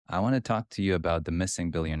I want to talk to you about The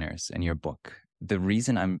Missing Billionaires in your book. The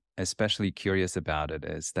reason I'm especially curious about it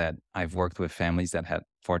is that I've worked with families that had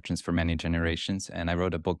fortunes for many generations, and I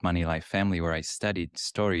wrote a book, Money Life Family, where I studied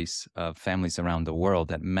stories of families around the world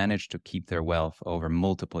that managed to keep their wealth over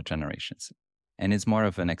multiple generations. And it's more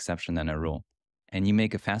of an exception than a rule. And you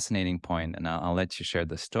make a fascinating point, and I'll let you share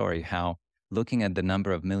the story, how looking at the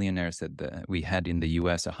number of millionaires that we had in the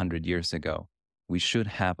US 100 years ago, we should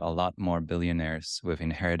have a lot more billionaires with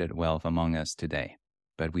inherited wealth among us today,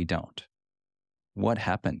 but we don't. What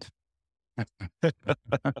happened?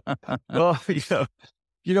 Well, we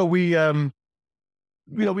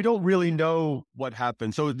don't really know what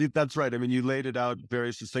happened. So that's right. I mean, you laid it out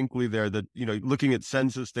very succinctly there that, looking at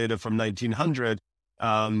census data from 1900,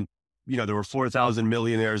 there were 4,000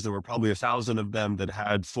 millionaires. There were probably 1,000 of them that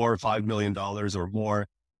had $4 or $5 million or more.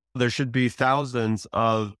 There should be thousands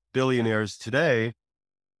of billionaires today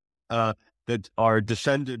that are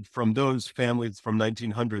descended from those families from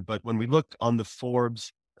 1900. But when we looked on the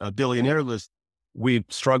Forbes billionaire list, we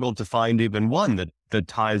struggled to find even one that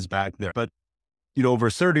ties back there. But, over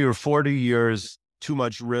 30 or 40 years, too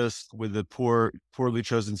much risk with a poorly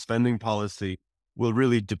chosen spending policy will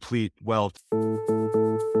really deplete wealth.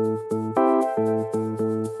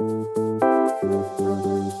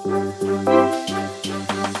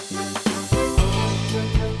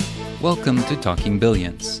 Welcome to Talking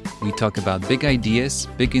Billions. We talk about big ideas,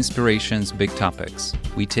 big inspirations, big topics.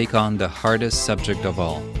 We take on the hardest subject of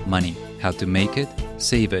all, money, how to make it,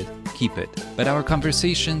 save it, keep it. But our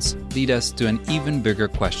conversations lead us to an even bigger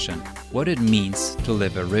question, what it means to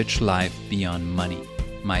live a rich life beyond money.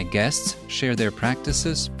 My guests share their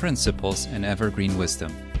practices, principles, and evergreen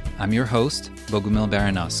wisdom. I'm your host, Bogumil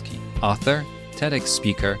Baranowski, author, TEDx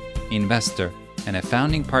speaker, investor, and a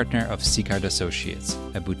founding partner of Seacard Associates,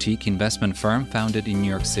 a boutique investment firm founded in New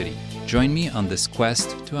York City. Join me on this quest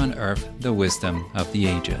to unearth the wisdom of the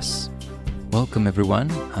ages. Welcome, everyone.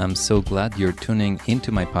 I'm so glad you're tuning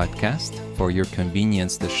into my podcast. For your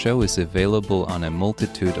convenience, the show is available on a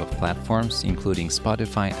multitude of platforms, including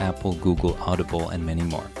Spotify, Apple, Google, Audible, and many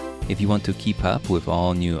more. If you want to keep up with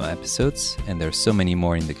all new episodes, and there's so many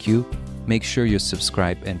more in the queue, make sure you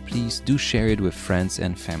subscribe and please do share it with friends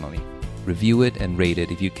and family. Review it and rate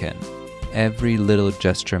it if you can. Every little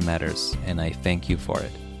gesture matters, and I thank you for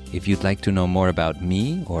it. If you'd like to know more about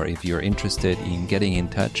me, or if you're interested in getting in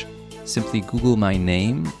touch, simply Google my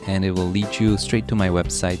name and it will lead you straight to my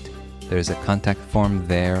website. There's a contact form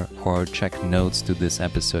there, or check notes to this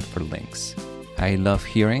episode for links. I love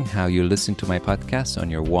hearing how you listen to my podcast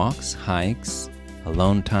on your walks, hikes,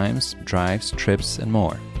 alone times, drives, trips, and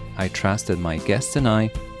more. I trust that my guests and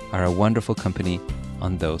I are a wonderful company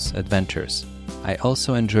on those adventures. I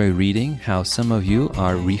also enjoy reading how some of you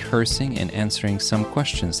are rehearsing and answering some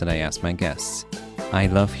questions that I ask my guests. I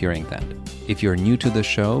love hearing that. If you're new to the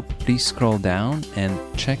show, please scroll down and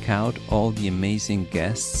check out all the amazing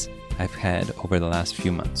guests I've had over the last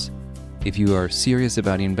few months. If you are serious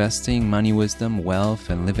about investing, money wisdom, wealth,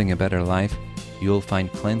 and living a better life, you'll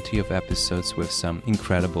find plenty of episodes with some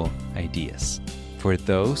incredible ideas. For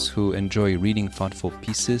those who enjoy reading thoughtful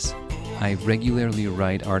pieces, I regularly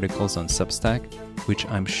write articles on Substack, which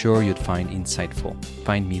I'm sure you'd find insightful.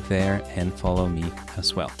 Find me there and follow me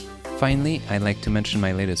as well. Finally, I'd like to mention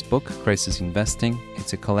my latest book, Crisis Investing.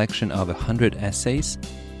 It's a collection of 100 essays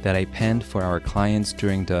that I penned for our clients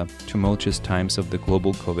during the tumultuous times of the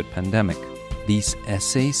global COVID pandemic. These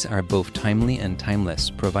essays are both timely and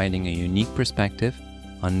timeless, providing a unique perspective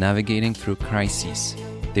on navigating through crises.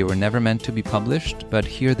 They were never meant to be published, but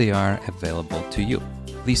here they are available to you.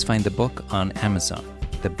 Please find the book on Amazon.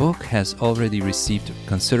 The book has already received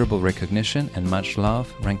considerable recognition and much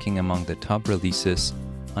love, ranking among the top releases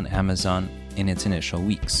on Amazon in its initial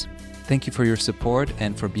weeks. Thank you for your support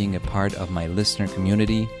and for being a part of my listener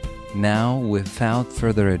community. Now, without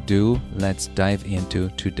further ado, let's dive into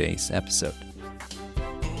today's episode.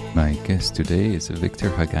 My guest today is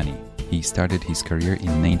Victor Haghani. He started his career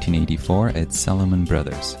in 1984 at Salomon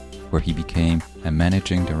Brothers, where he became a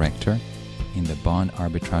managing director in the bond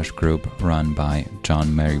arbitrage group run by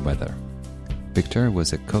John Meriwether. Victor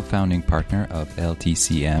was a co-founding partner of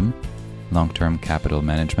LTCM, Long-Term Capital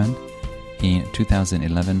Management. In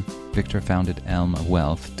 2011, Victor founded Elm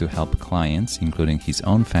Wealth to help clients, including his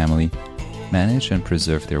own family, manage and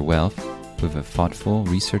preserve their wealth with a thoughtful,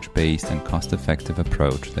 research-based and cost-effective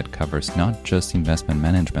approach that covers not just investment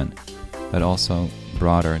management, but also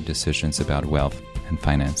broader decisions about wealth and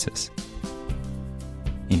finances.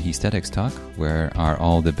 In his TEDx talk, Where Are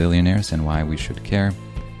All the Billionaires and Why We Should Care?,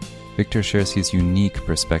 Victor shares his unique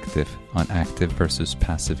perspective on active versus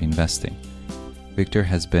passive investing. Victor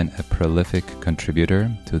has been a prolific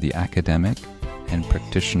contributor to the academic and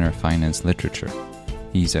practitioner finance literature.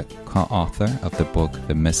 He's a co-author of the book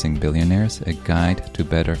The Missing Billionaires, A Guide to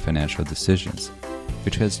Better Financial Decisions,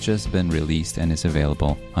 which has just been released and is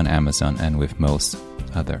available on Amazon and with most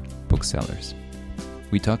other booksellers.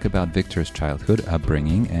 We talk about Victor's childhood,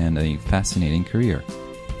 upbringing, and a fascinating career.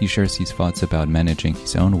 He shares his thoughts about managing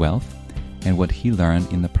his own wealth and what he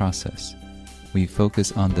learned in the process. We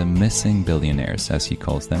focus on the missing billionaires, as he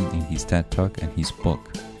calls them, in his TED Talk and his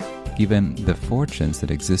book. Given the fortunes that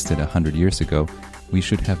existed 100 years ago, we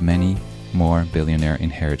should have many more billionaire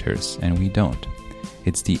inheritors, and we don't.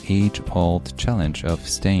 It's the age-old challenge of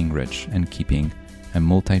staying rich and keeping a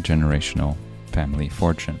multi-generational family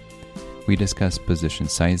fortune. We discuss position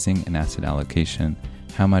sizing and asset allocation,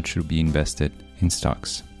 how much should be invested in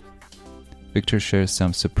stocks. Victor shares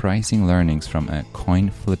some surprising learnings from a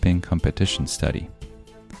coin-flipping competition study.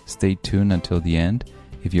 Stay tuned until the end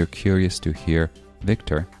if you're curious to hear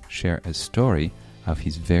Victor share a story of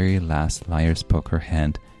his very last liar's poker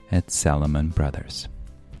hand at Salomon Brothers.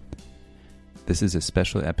 This is a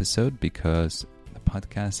special episode because the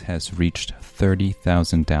podcast has reached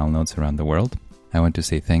 30,000 downloads around the world. I want to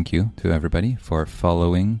say thank you to everybody for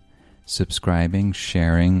following, subscribing,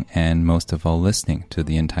 sharing, and most of all, listening to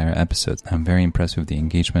the entire episode. I'm very impressed with the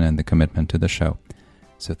engagement and the commitment to the show.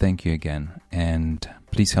 So thank you again. And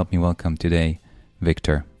please help me welcome today,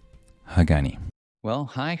 Victor Haghani. Well,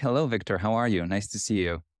 hi. Hello, Victor. How are you? Nice to see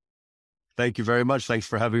you. Thank you very much. Thanks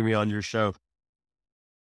for having me on your show.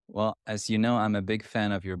 Well, as you know, I'm a big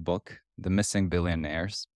fan of your book, The Missing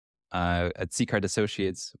Billionaires. At Seacard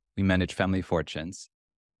Associates, we manage family fortunes.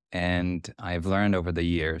 And I've learned over the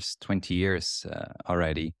years, 20 years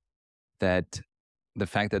already, that the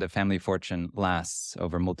fact that a family fortune lasts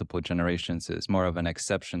over multiple generations is more of an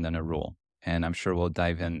exception than a rule. And I'm sure we'll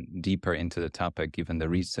dive in deeper into the topic, given the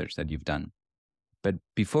research that you've done. But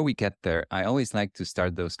before we get there, I always like to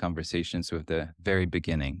start those conversations with the very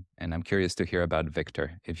beginning. And I'm curious to hear about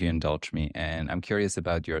Victor, if you indulge me. And I'm curious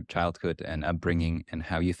about your childhood and upbringing and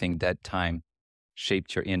how you think that time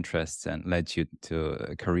shaped your interests and led you to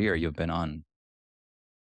a career you've been on.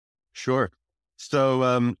 Sure.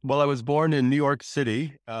 So, well, I was born in New York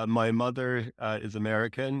City. My mother is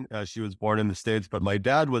American. She was born in the States, but my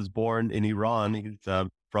dad was born in Iran. He's was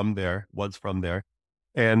from there.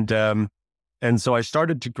 And so I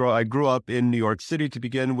started to grow. I grew up in New York City to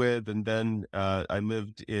begin with, and then I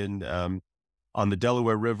lived on the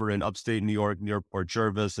Delaware River in upstate New York, near Port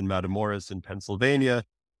Jervis and Matamoros in Pennsylvania.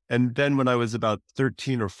 And then when I was about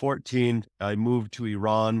 13 or 14, I moved to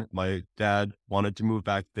Iran. My dad wanted to move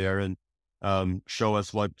back there and show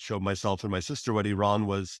myself and my sister what Iran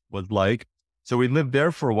was like. So we lived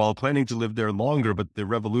there for a while, planning to live there longer, but the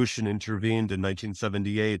revolution intervened in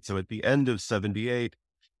 1978. So at the end of 78,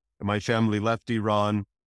 my family left Iran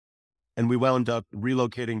and we wound up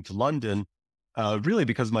relocating to London, really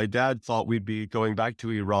because my dad thought we'd be going back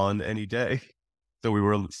to Iran any day. So we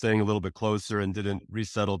were staying a little bit closer and didn't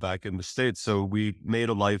resettle back in the States. So we made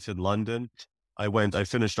a life in London. I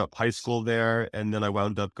finished up high school there, and then I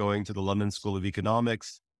wound up going to the London School of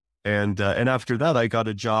Economics. And after that, I got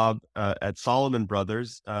a job at Salomon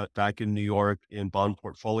Brothers back in New York in bond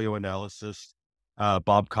portfolio analysis.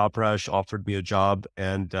 Bob Koprash offered me a job.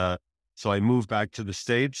 And so I moved back to the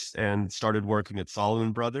States and started working at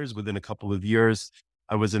Salomon Brothers. Within a couple of years,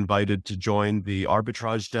 I was invited to join the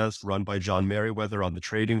arbitrage desk run by John Meriwether on the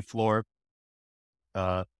trading floor.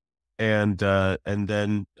 And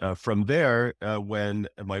then from there, when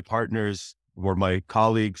my partners or my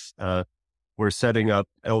colleagues were setting up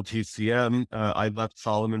LTCM, I left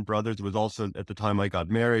Salomon Brothers. It was also at the time I got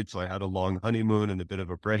married, so I had a long honeymoon and a bit of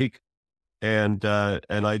a break. And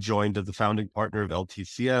I joined as the founding partner of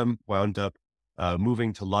LTCM, wound up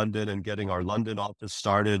moving to London and getting our London office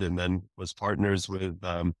started, and then was partners with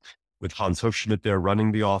Hans Hufschmidt there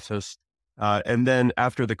running the office. And then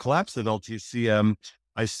after the collapse of LTCM,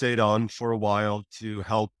 I stayed on for a while to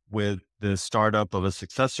help with the startup of a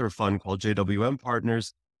successor fund called JWM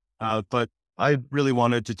Partners. But I really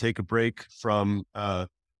wanted to take a break from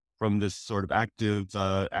this sort of active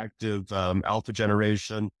alpha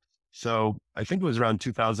generation. So I think it was around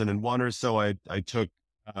 2001 or so, I took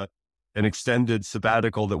an extended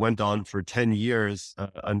sabbatical that went on for 10 years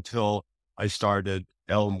until I started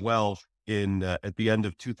Elm Wealth at the end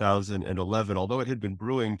of 2011, although it had been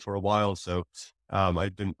brewing for a while. So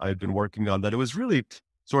I'd been working on that. It was really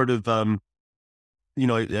sort of, and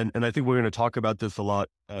I think we're going to talk about this a lot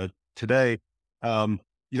today.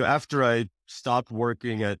 After I stopped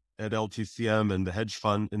working at LTCM and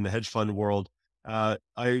in the hedge fund world,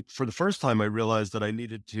 for the first time, I realized that I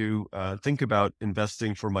needed to think about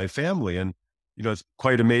investing for my family. And, it's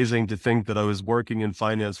quite amazing to think that I was working in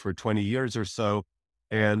finance for 20 years or so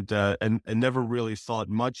and never really thought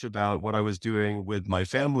much about what I was doing with my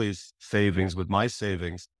family's savings, with my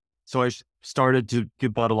savings. So I started to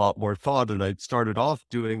give that a lot more thought. And I started off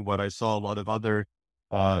doing what I saw a lot of other,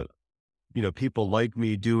 uh, people like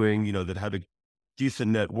me doing, that had a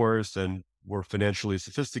decent net worth and were financially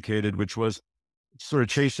sophisticated, which was sort of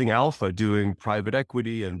chasing alpha, doing private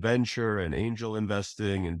equity and venture and angel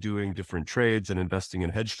investing and doing different trades and investing in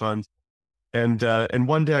hedge funds. And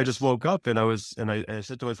one day I just woke up and I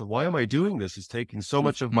said to myself, why am I doing this? It's taking so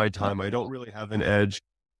much of my time. I don't really have an edge.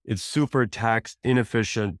 It's super tax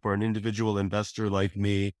inefficient for an individual investor like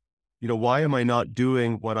me. Why am I not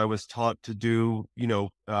doing what I was taught to do,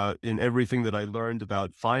 in everything that I learned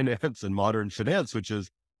about finance and modern finance, which is,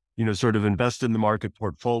 sort of invest in the market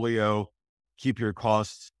portfolio, keep your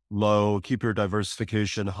costs low, keep your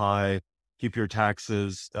diversification high, keep your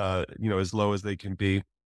taxes, as low as they can be.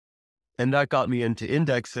 And that got me into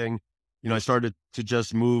indexing. I started to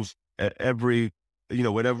just move every,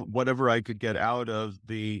 whatever I could get out of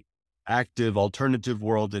the active alternative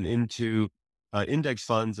world and into index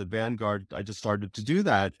funds at Vanguard. I just started to do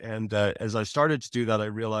that. And as I started to do that, I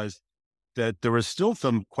realized that there were still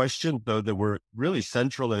some questions, though, that were really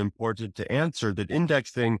central and important to answer. That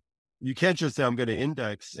indexing, you can't just say, I'm going to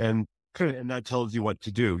index and that tells you what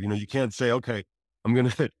to do. You can't say, okay, I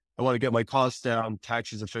want to get my costs down,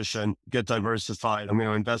 taxes efficient, get diversified. I'm going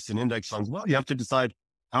to invest in index funds. Well, you have to decide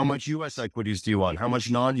how much US equities do you want? How much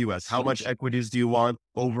non-US? How much equities do you want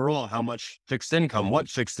overall? How much fixed income? What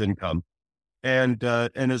fixed income? And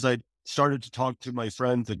as I started to talk to my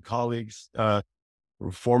friends and colleagues,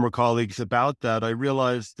 or former colleagues about that, I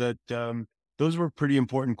realized that those were pretty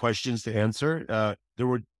important questions to answer. There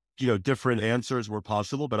were, different answers were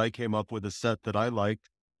possible, but I came up with a set that I liked.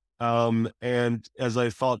 And as I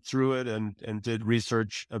thought through it and did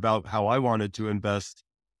research about how I wanted to invest,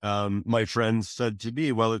 my friends said to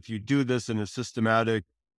me, well, if you do this in a systematic,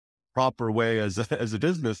 proper way as a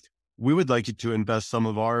business, we would like you to invest some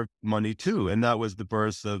of our money too. And that was the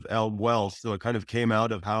birth of Elm Wealth. So it kind of came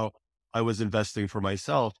out of how I was investing for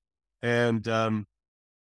myself. And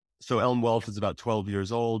so Elm Wealth is about 12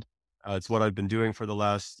 years old. It's what I've been doing for the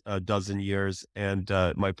last dozen years. And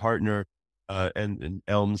my partner and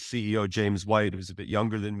Elm's CEO, James White, who's a bit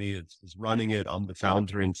younger than me, is running it. I'm the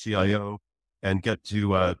founder and CIO and get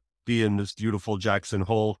to be in this beautiful Jackson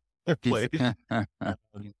Hole place,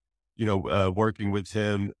 working with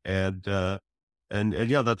him. And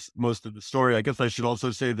yeah, that's most of the story. I guess I should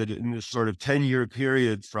also say that in this sort of 10-year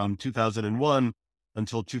period from 2001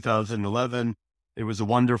 until 2011, it was a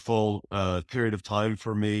wonderful period of time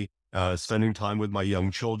for me, spending time with my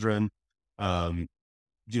young children,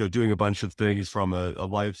 doing a bunch of things from a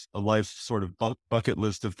life sort of bucket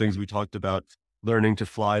list of things we talked about, learning to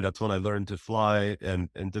fly. That's when I learned to fly and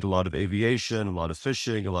did a lot of aviation, a lot of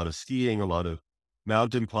fishing, a lot of skiing, a lot of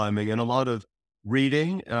mountain climbing, and a lot of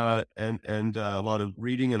reading, and a lot of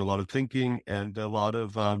reading and a lot of thinking and a lot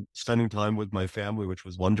of spending time with my family, which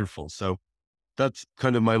was wonderful. So that's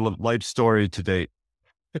kind of my life story to date.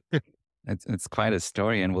 It's quite a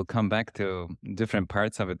story, and we'll come back to different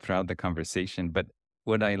parts of it throughout the conversation. But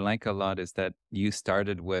what I like a lot is that you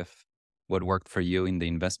started with what worked for you in the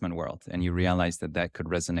investment world, and you realized that that could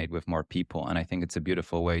resonate with more people. And I think it's a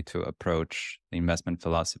beautiful way to approach the investment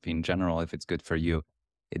philosophy in general. If it's good for you,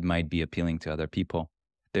 it might be appealing to other people.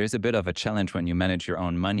 There's a bit of a challenge when you manage your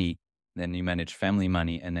own money, then you manage family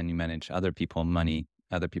money, and then you manage other people's money.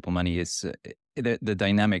 Other people's money is the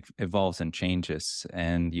dynamic evolves and changes,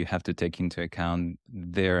 and you have to take into account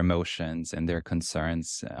their emotions and their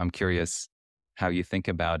concerns. I'm curious how you think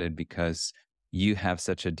about it, because you have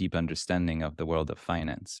such a deep understanding of the world of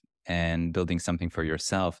finance and building something for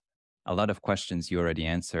yourself. A lot of questions you already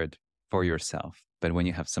answered for yourself, but when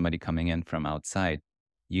you have somebody coming in from outside,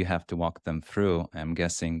 you have to walk them through. I'm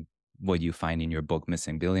guessing what you find in your book,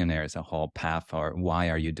 Missing Billionaires, a whole path, or why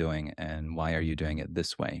are you doing and why are you doing it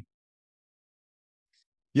this way?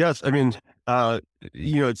 Yes. I mean,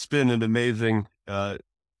 it's been an amazing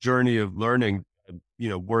journey of learning,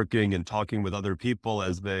 working and talking with other people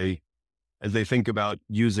as they think about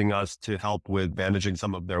using us to help with managing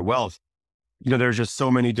some of their wealth. There's just so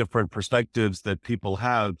many different perspectives that people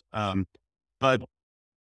have. But,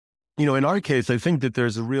 in our case, I think that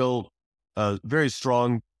there's a real, very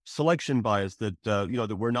strong selection bias that,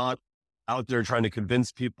 that we're not out there trying to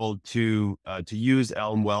convince people to use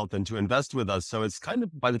Elm Wealth and to invest with us. So it's kind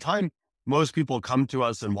of, by the time most people come to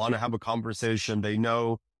us and want to have a conversation, they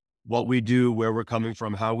know what we do, where we're coming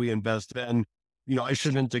from, how we invest. Then I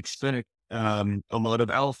shouldn't expect a lot of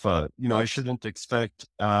alpha. I shouldn't expect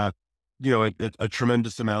a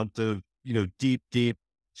tremendous amount of deep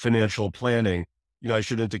financial planning. I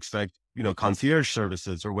shouldn't expect concierge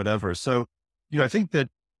services or whatever. So I think that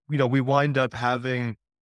we wind up having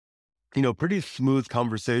pretty smooth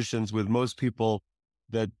conversations with most people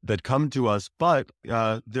that come to us, but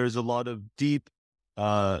there's a lot of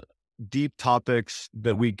uh, deep topics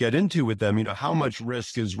that we get into with them. How much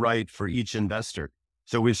risk is right for each investor?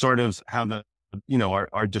 So we sort of have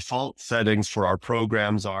our default settings for our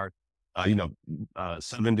programs are,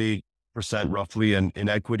 70% roughly in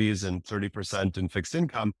equities and 30% in fixed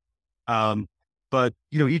income. Um, but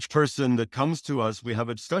each person that comes to us, we have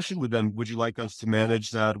a discussion with them. Would you like us to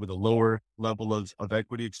manage that with a lower level of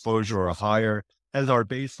equity exposure or a higher as our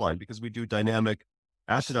baseline? Because we do dynamic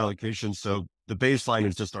asset allocation. So the baseline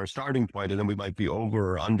is just our starting point, and then we might be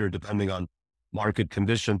over or under depending on market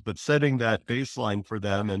conditions. But setting that baseline for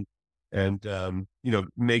them and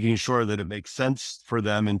making sure that it makes sense for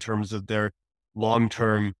them in terms of their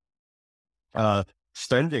long-term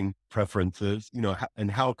spending preferences,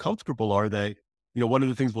 and how comfortable are they? One of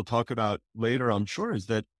the things we'll talk about later, I'm sure, is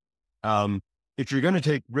that if you're going to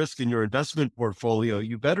take risk in your investment portfolio,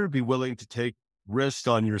 you better be willing to take risk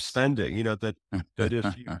on your spending. That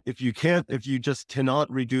if you just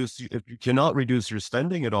cannot reduce, if you cannot reduce your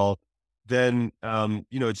spending at all, then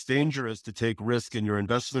it's dangerous to take risk in your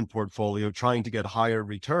investment portfolio trying to get higher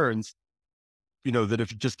returns. That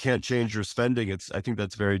if you just can't change your spending, I think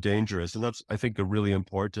that's very dangerous. And that's, I think, a really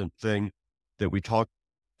important thing that we talk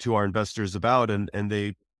to our investors about, and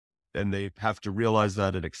they have to realize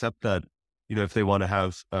that and accept that, if they want to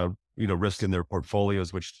have, risk in their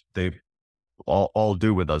portfolios, which they all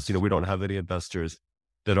do with us. We don't have any investors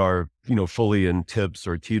that are, fully in TIPS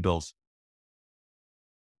or T-bills.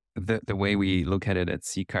 The way we look at it at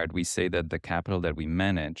C-Card, we say that the capital that we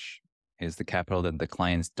manage is the capital that the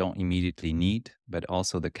clients don't immediately need, but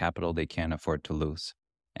also the capital they can't afford to lose.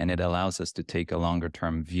 And it allows us to take a longer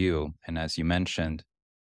term view. And as you mentioned,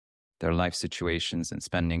 their life situations and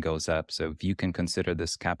spending goes up. So if you can consider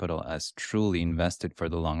this capital as truly invested for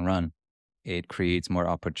the long run, it creates more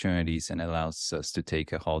opportunities and allows us to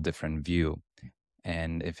take a whole different view.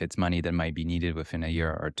 And if it's money that might be needed within a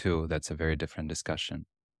year or two, that's a very different discussion.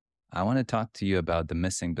 I want to talk to you about the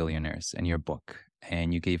missing billionaires in your book.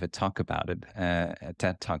 And you gave a talk about it, a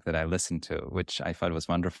TED talk that I listened to, which I thought was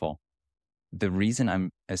wonderful. The reason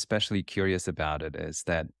I'm especially curious about it is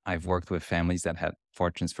that I've worked with families that had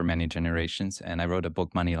fortunes for many generations, and I wrote a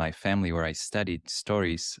book, Money Life Family, where I studied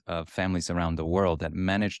stories of families around the world that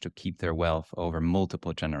managed to keep their wealth over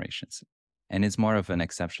multiple generations. And it's more of an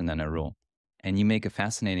exception than a rule. And you make a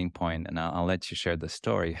fascinating point, and I'll let you share the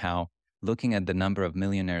story, how looking at the number of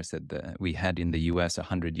millionaires that we had in the US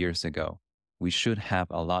 100 years ago, we should have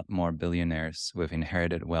a lot more billionaires with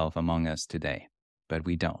inherited wealth among us today, but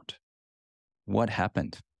we don't. What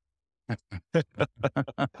happened?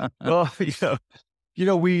 Well, we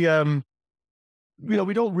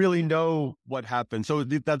don't really know what happened. So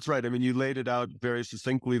that's right. I mean, you laid it out very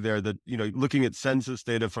succinctly there that, looking at census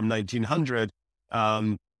data from 1900,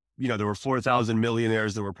 there were 4,000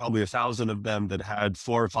 millionaires. There were probably 1,000 of them that had $4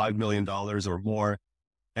 or $5 million or more.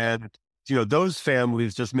 And, those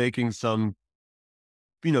families, just making some,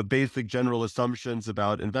 basic general assumptions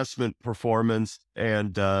about investment performance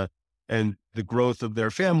and the growth of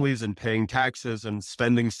their families and paying taxes and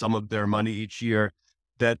spending some of their money each year,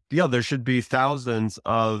 that, there should be thousands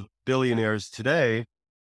of billionaires today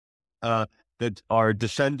that are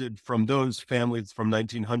descended from those families from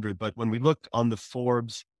 1900. But when we looked on the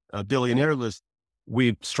Forbes billionaire list,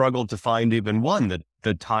 we struggled to find even one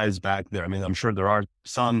that ties back there. I mean, I'm sure there are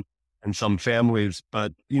some and some families,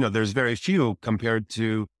 but, there's very few compared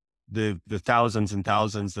to the thousands and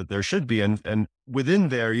thousands that there should be. And within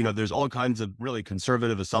there, there's all kinds of really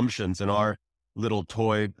conservative assumptions in our little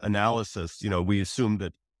toy analysis. We assume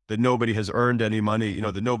that nobody has earned any money,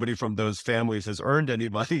 that nobody from those families has earned any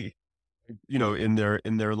money, in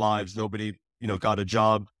their lives. Nobody, got a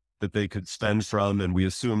job that they could spend from. And we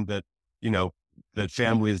assume that, that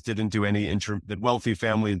families didn't do that wealthy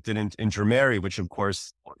families didn't intermarry, which of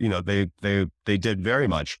course, they did very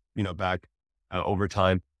much, back over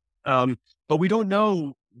time. But we don't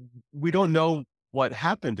know what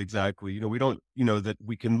happened exactly. We don't, that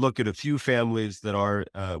we can look at a few families that are,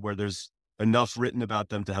 where there's enough written about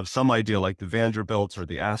them to have some idea, like the Vanderbilts or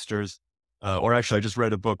the Astors. Or actually, I just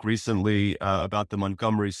read a book recently about the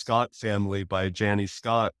Montgomery Scott family by Janie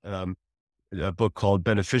Scott, a book called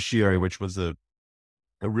Beneficiary, which was a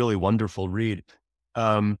really wonderful read,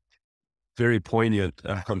 very poignant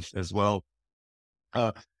as well.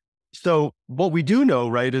 So what we do know,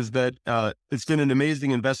 right, is that it's been an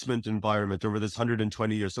amazing investment environment over this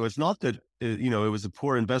 120 years. So it's not that it was a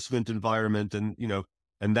poor investment environment, and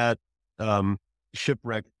and that um,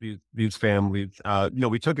 shipwrecked these families.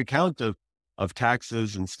 We took account of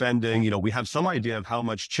taxes and spending. We have some idea of how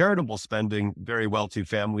much charitable spending very wealthy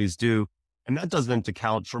families do, and that doesn't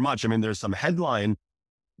account for much. I mean, there's some headline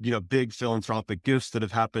big philanthropic gifts that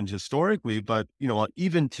have happened historically. But,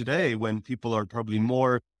 even today, when people are probably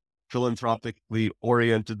more philanthropically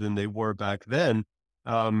oriented than they were back then,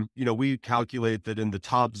 we calculate that in the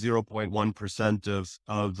top 0.1%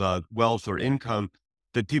 of wealth or income,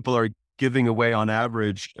 that people are giving away on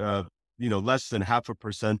average, less than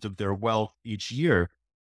 0.5% of their wealth each year.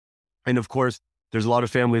 And of course, there's a lot of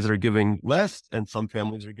families that are giving less and some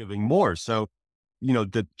families are giving more. So,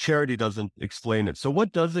 the charity doesn't explain it. So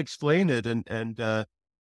what does explain it? And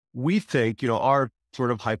we think, our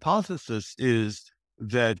sort of hypothesis is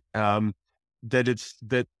that,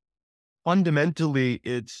 that fundamentally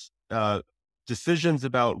it's decisions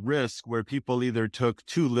about risk where people either took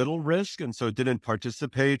too little risk and so didn't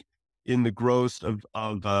participate in the growth of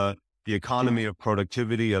the economy, of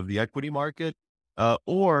productivity of the equity market,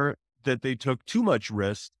 or that they took too much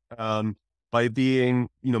risk, by being,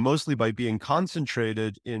 mostly by being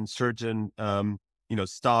concentrated in certain,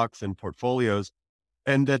 stocks and portfolios,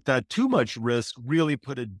 and that too much risk really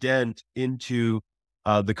put a dent into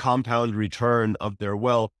the compound return of their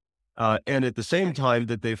wealth. And at the same time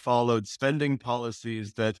that they followed spending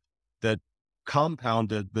policies that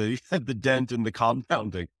compounded the the dent in the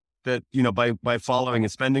compounding. That, by following a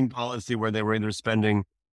spending policy where they were either spending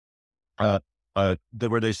where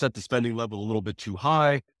they set the spending level a little bit too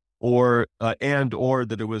high, or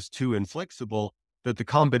that it was too inflexible, that the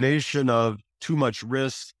combination of too much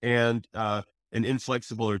risk and an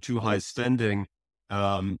inflexible or too high spending,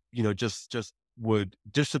 just would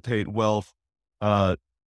dissipate wealth, very,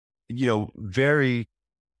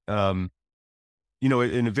 in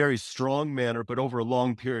a very strong manner, but over a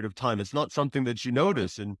long period of time. It's not something that you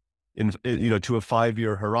notice to a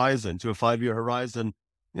 5-year horizon. To a 5-year horizon,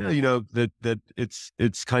 that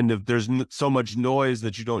it's kind of, there's so much noise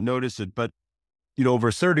that you don't notice it. But,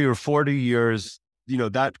 over 30 or 40 years,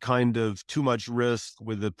 that kind of too much risk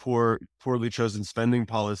with a poorly chosen spending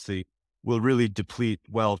policy will really deplete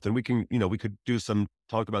wealth. And we could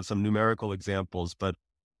talk about some numerical examples, but,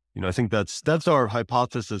 I think that's our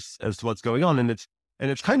hypothesis as to what's going on. And it's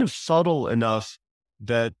kind of subtle enough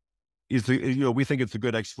that we think it's a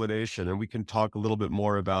good explanation, and we can talk a little bit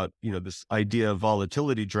more about, this idea of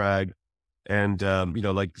volatility drag and,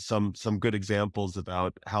 like some good examples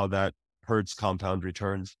about how that hurts compound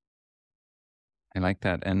returns. I like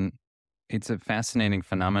that. And it's a fascinating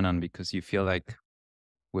phenomenon because you feel like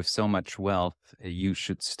with so much wealth, you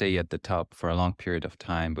should stay at the top for a long period of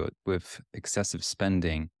time. But with excessive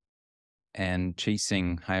spending and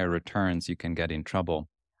chasing higher returns, you can get in trouble.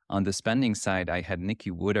 On the spending side, I had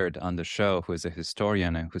Nikki Woodard on the show, who is a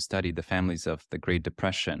historian and who studied the families of the Great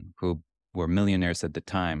Depression, who were millionaires at the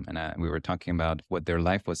time. And we were talking about what their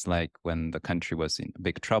life was like when the country was in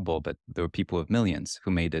big trouble, but there were people with millions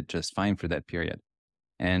who made it just fine for that period.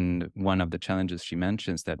 And one of the challenges she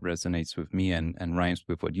mentions that resonates with me and rhymes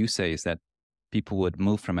with what you say is that people would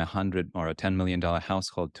move from $100 or a $10 million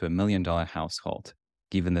household to $1 million household,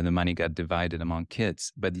 given that the money got divided among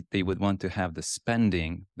kids, but they would want to have the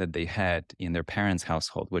spending that they had in their parents'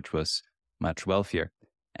 household, which was much wealthier,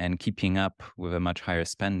 and keeping up with a much higher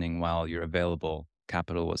spending while your available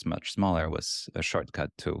capital was much smaller was a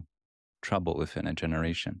shortcut to trouble within a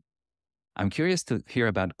generation. I'm curious to hear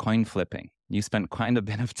about coin flipping. You spent quite a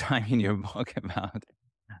bit of time in your book about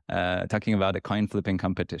talking about a coin flipping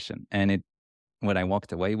competition. And what I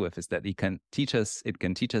walked away with is that it can teach us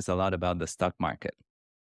a lot about the stock market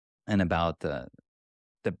and about the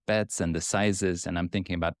bets and the sizes. And I'm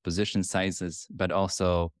thinking about position sizes, but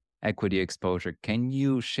also equity exposure. Can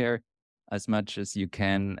you share as much as you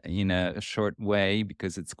can in a short way,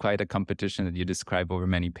 because it's quite a competition that you describe over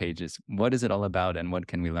many pages? What is it all about, and what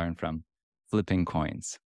can we learn from flipping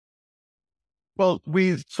coins? Well,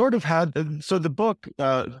 we sort of had, so the book,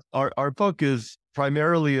 our book is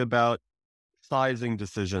primarily about sizing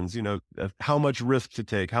decisions, how much risk to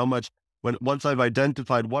take, once I've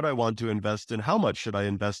identified what I want to invest in, how much should I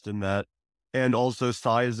invest in that? And also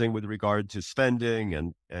sizing with regard to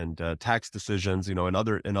spending and tax decisions, and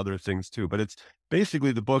other things too. But it's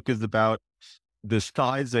basically, the book is about the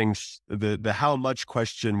sizing, the how much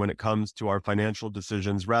question when it comes to our financial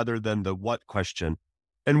decisions, rather than the what question.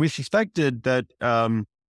 And we suspected that,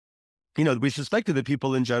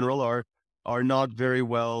 people in general are not very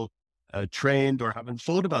well trained or haven't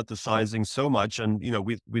thought about the sizing so much. And,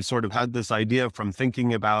 we sort of had this idea from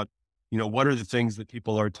thinking about, what are the things that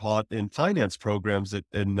people are taught in finance programs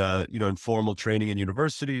in formal training in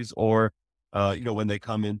universities or, when they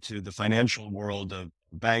come into the financial world of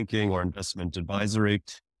banking or investment advisory.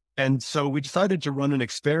 And so we decided to run an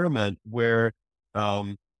experiment where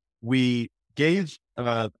we gave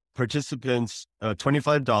participants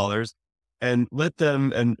 $25 and let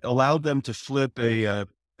them and allowed them to flip an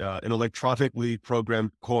electronically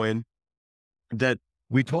programmed coin that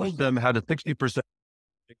we told them had a 60%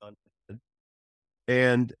 on it.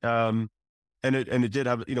 And it did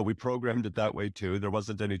have, we programmed it that way too. There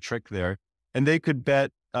wasn't any trick there. And they could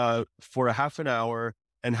bet for a half an hour,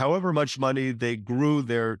 and however much money they grew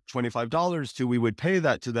their $25 to, we would pay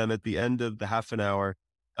that to them at the end of the half an hour.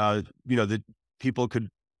 That people could,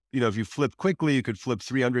 if you flip quickly, you could flip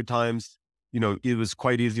 300 times. It was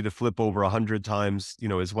quite easy to flip over 100 times,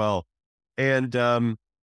 as well. And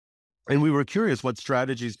we were curious what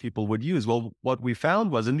strategies people would use. Well, what we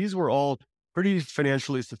found was, and these were all pretty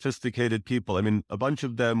financially sophisticated people. I mean, a bunch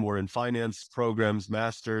of them were in finance programs,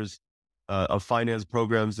 masters of finance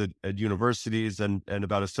programs at universities, and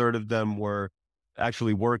about a third of them were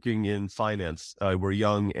actually working in finance, were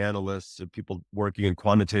young analysts, people working in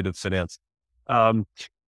quantitative finance. What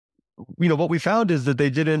we found is that they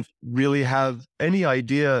didn't really have any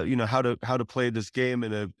idea, how to play this game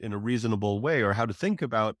in a reasonable way, or how to think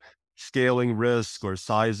about scaling risk or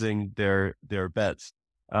sizing their bets.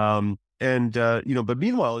 But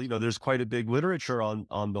meanwhile, there's quite a big literature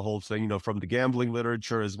on the whole thing, from the gambling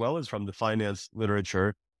literature as well as from the finance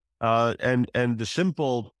literature. And the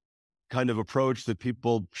simple kind of approach that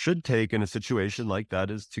people should take in a situation like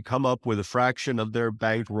that is to come up with a fraction of their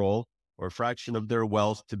bankroll or a fraction of their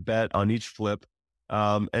wealth to bet on each flip,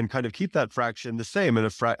 and kind of keep that fraction the same,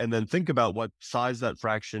 and then think about what size that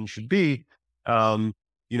fraction should be, to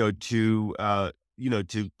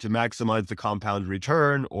maximize the compound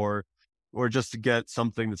return, or just to get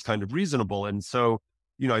something that's kind of reasonable. And so,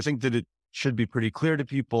 I think that it should be pretty clear to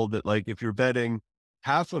people that, like, if you're betting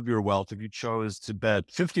half of your wealth, if you chose to bet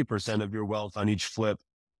 50% of your wealth on each flip,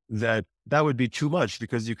 that would be too much,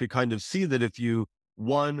 because you could kind of see that if you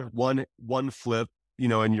won one flip,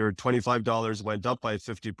 and your $25 went up by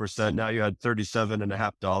 50%, now you had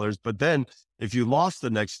 $37.50. But then if you lost the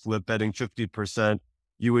next flip betting 50%,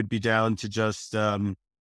 you would be down to just,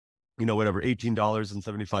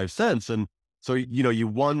 $18.75. And so, you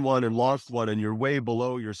won one and lost one, and you're way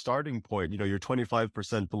below your starting point, you're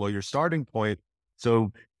 25% below your starting point.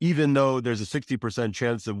 So even though there's a 60%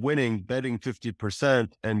 chance of winning, betting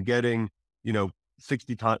 50% and getting,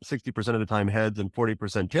 60% of the time heads and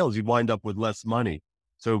 40% tails, you'd wind up with less money.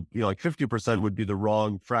 So, 50% would be the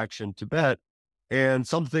wrong fraction to bet. And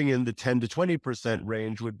something in the 10 to 20%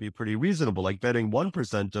 range would be pretty reasonable. Like betting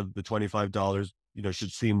 1% of the $25,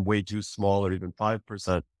 should seem way too small, or even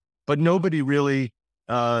 5%. But nobody really,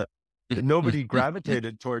 nobody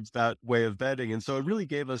gravitated towards that way of betting. And so it really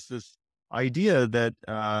gave us this idea that,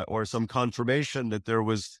 or some confirmation that there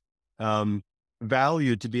was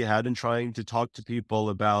value to be had in trying to talk to people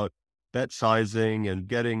about bet sizing and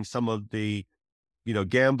getting some of the,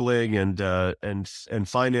 gambling and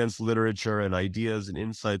finance literature and ideas and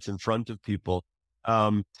insights in front of people.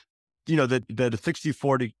 That a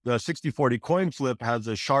 60-40 coin flip has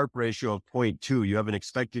a Sharpe ratio of 0.2. You have an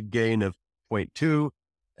expected gain of 0.2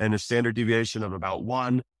 and a standard deviation of about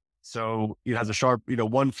 1. So it has a Sharpe,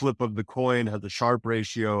 one flip of the coin has a Sharpe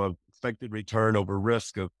ratio of expected return over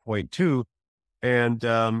risk of 0.2. And,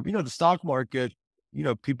 the stock market,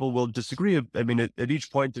 people will disagree. I mean, at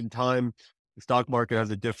each point in time, the stock market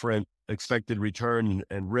has a different expected return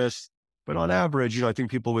and risk. But on average, I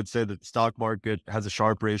think people would say that the stock market has a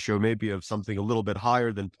Sharpe ratio maybe of something a little bit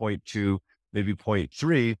higher than 0.2, maybe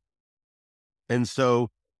 0.3. And so,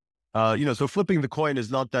 so flipping the coin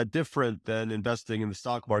is not that different than investing in the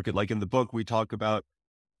stock market. Like in the book, we talk about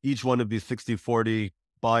each one of these 60-40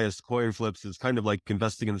 biased coin flips is kind of like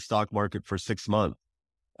investing in the stock market for 6 months.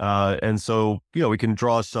 And so, we can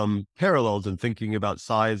draw some parallels in thinking about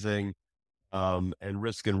sizing, and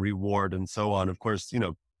risk and reward and so on. Of course,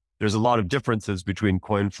 there's a lot of differences between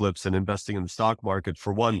coin flips and investing in the stock market.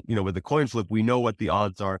 For one, with the coin flip, we know what the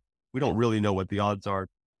odds are. We don't really know what the odds are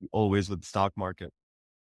always with the stock market.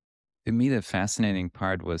 To me, the fascinating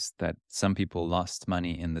part was that some people lost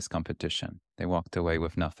money in this competition. They walked away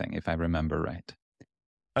with nothing, if I remember right.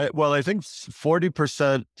 I think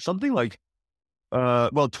 40%, something like,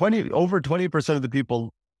 over 20% of the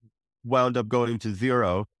people wound up going to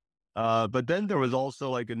zero. But then there was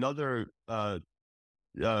also like another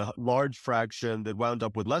large fraction that wound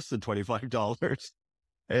up with less than $25.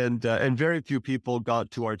 And very few people got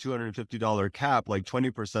to our $250 cap, like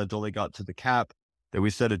 20% only got to the cap that we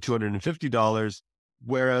set at $250.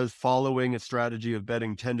 Whereas following a strategy of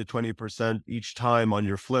betting 10 to 20% each time on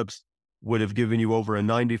your flips would have given you over a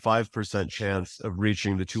 95% chance of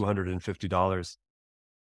reaching the $250.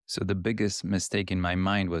 So the biggest mistake in my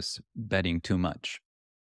mind was betting too much.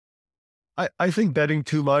 I think betting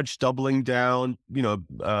too much, doubling down,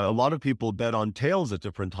 a lot of people bet on tails at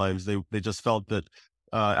different times. They just felt that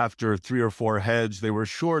after 3 or 4 heads, they were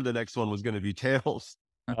sure the next one was going to be tails.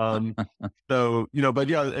 But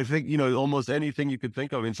yeah, I think, almost anything you could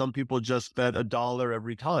think of. I mean, some people just bet $1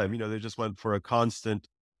 every time, they just went for a constant,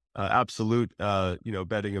 absolute,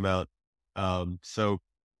 betting amount.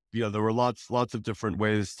 There were lots of different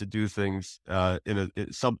ways to do things, there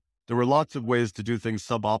were lots of ways to do things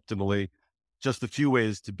suboptimally, just a few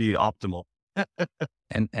ways to be optimal.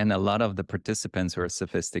 And a lot of the participants were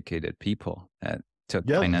sophisticated people that took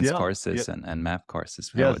Yes, finance yeah, courses yeah. and math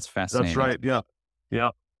courses. Yes, It's fascinating. that's right. Yeah.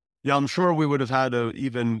 Yeah. Yeah. I'm sure we would have had an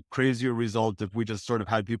even crazier result if we just sort of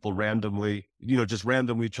had people randomly, just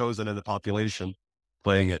randomly chosen in the population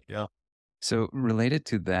playing it. Yeah. So related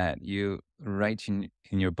to that, you write in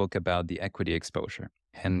your book about the equity exposure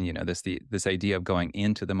and, this idea of going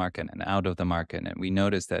into the market and out of the market. And we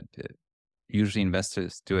noticed that usually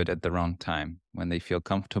investors do it at the wrong time. When they feel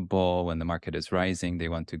comfortable, when the market is rising, they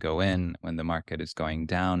want to go in. When the market is going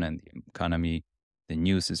down and the economy, the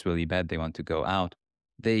news is really bad, they want to go out.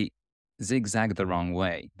 They zigzag the wrong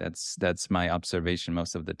way. That's my observation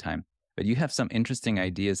most of the time. But you have some interesting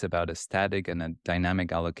ideas about a static and a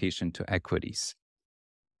dynamic allocation to equities.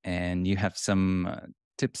 And you have some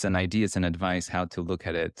tips and ideas and advice how to look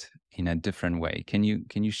at it in a different way. Can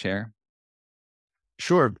you share?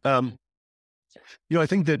 Sure. I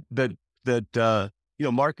think that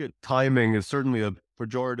market timing is certainly a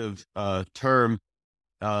pejorative term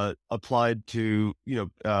applied to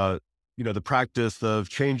the practice of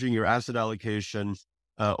changing your asset allocation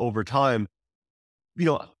over time.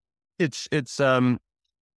 It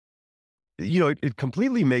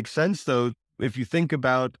completely makes sense though if you think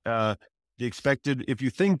about if you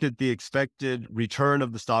think that the expected return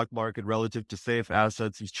of the stock market relative to safe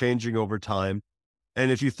assets is changing over time. And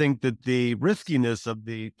if you think that the riskiness of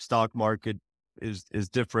the stock market is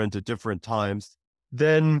different at different times,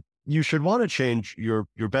 then you should want to change your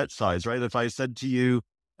bet size, right? If I said to you,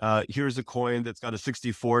 here's a coin that's got a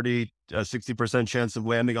 60-40, 60% chance of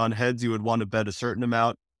landing on heads, you would want to bet a certain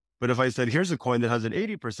amount. But if I said, here's a coin that has an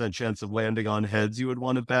 80% chance of landing on heads, you would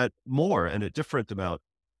want to bet more and a different amount.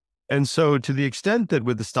 And so to the extent that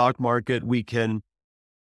with the stock market, we can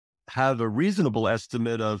have a reasonable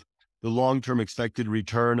estimate of the long-term expected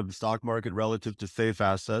return of the stock market relative to safe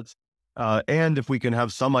assets. And if we can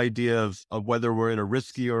have some idea of whether we're in a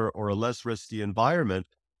riskier or a less risky environment,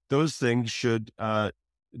 those things should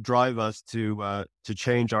drive us to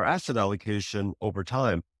change our asset allocation over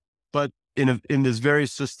time. But in this very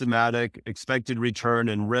systematic expected return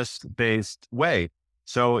and risk-based way.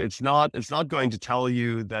 So it's not going to tell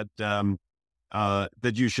you that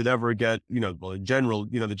that you should ever get, in general,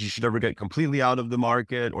 that you should ever get completely out of the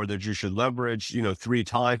market, or that you should leverage, 3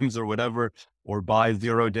 times or whatever, or buy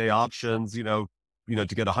 0-day options, to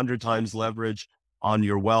get 100 times leverage on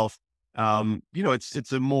your wealth.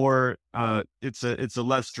 It's a more, it's a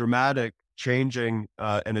less dramatic changing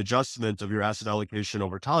and adjustment of your asset allocation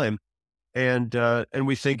over time. And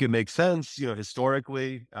we think it makes sense,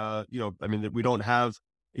 historically, that we don't have,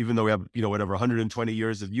 even though we have, 120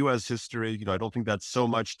 years of US history, I don't think that's so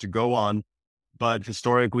much to go on, but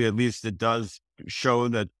historically, at least it does show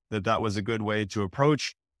that was a good way to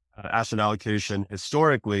approach asset allocation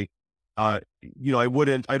historically. I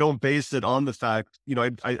don't base it on the fact,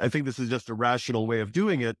 I think this is just a rational way of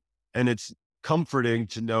doing it. And it's comforting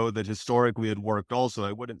to know that historically it worked also.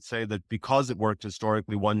 I wouldn't say that because it worked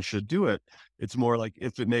historically, one should do it. It's more like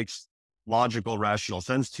if it makes logical, rational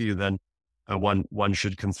sense to you, then one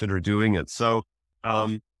should consider doing it. So,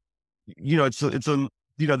 there's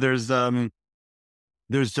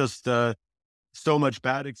just so much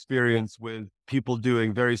bad experience with people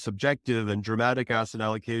doing very subjective and dramatic asset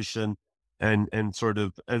allocation, and sort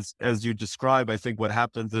of as you describe. I think what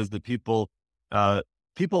happens is that people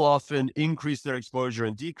often increase their exposure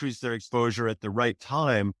and decrease their exposure at the right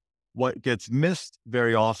time. What gets missed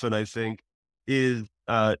very often, I think, is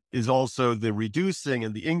also the reducing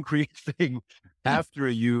and the increasing after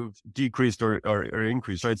you've decreased or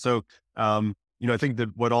increased, right? So, I think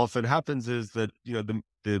that what often happens is that,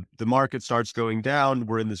 the market starts going down.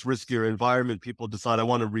 We're in this riskier environment. People decide, I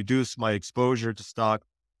want to reduce my exposure to stock.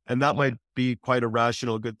 And that might be quite a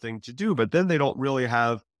rational, good thing to do, but then they don't really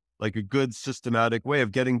have like a good systematic way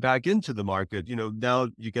of getting back into the market. Now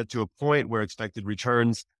you get to a point where expected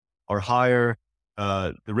returns are higher.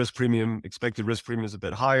 The expected risk premium is a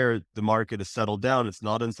bit higher. The market is settled down. It's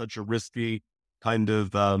not in such a risky kind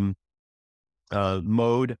of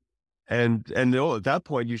mode. And at that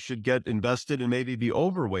point, you should get invested and maybe be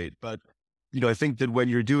overweight. But, I think that when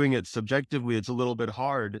you're doing it subjectively, it's a little bit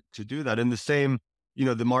hard to do that. And the same,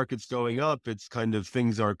 the market's going up. It's kind of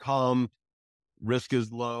things are calm, risk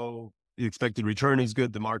is low, the expected return is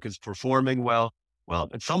good, the market's performing well. Well,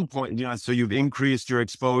 at some point, so you've increased your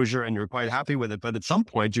exposure and you're quite happy with it. But at some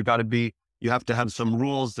point, you have to have some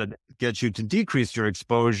rules that get you to decrease your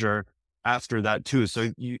exposure after that too.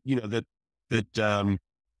 So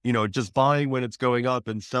just buying when it's going up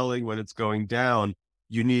and selling when it's going down,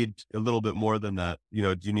 you need a little bit more than that.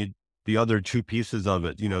 You need the other two pieces of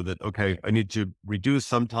it, that, okay, I need to reduce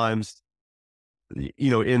sometimes,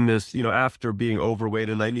 in this, after being overweight,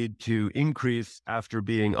 and I need to increase after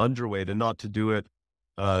being underweight, and not to do it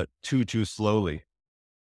too slowly.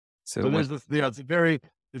 So there's this, there's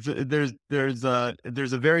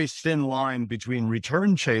a very thin line between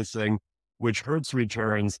return chasing, which hurts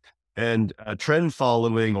returns, and trend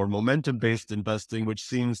following or momentum based investing, which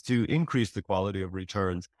seems to increase the quality of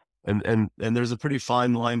returns. And there's a pretty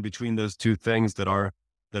fine line between those two things that are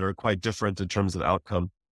quite different in terms of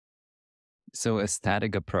outcome. So a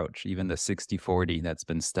static approach, even the 60-40 that's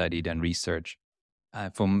been studied and researched,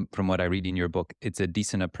 from what I read in your book, it's a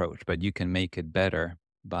decent approach, but you can make it better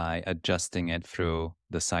by adjusting it through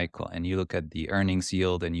the cycle. And you look at the earnings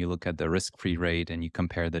yield and you look at the risk-free rate and you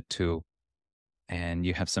compare the two, and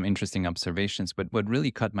you have some interesting observations. But what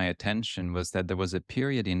really caught my attention was that there was a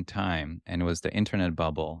period in time, and it was the internet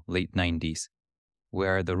bubble, late 90s,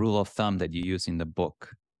 where the rule of thumb that you use in the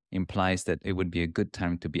book implies that it would be a good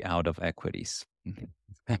time to be out of equities.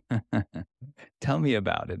 Tell me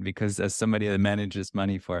about it, because as somebody that manages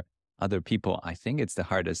money for other people, I think it's the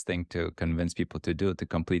hardest thing to convince people to do, to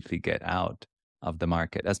completely get out of the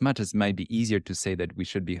market. As much as it might be easier to say that we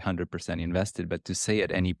should be 100% invested, but to say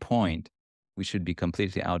at any point we should be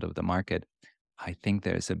completely out of the market, I think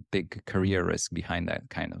there's a big career risk behind that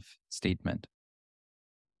kind of statement.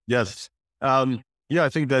 Yes. I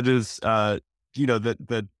think that is,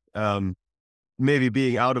 maybe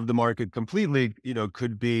being out of the market completely,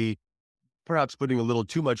 could be perhaps putting a little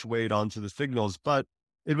too much weight onto the signals. But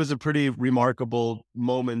it was a pretty remarkable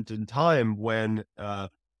moment in time when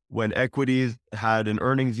equities had an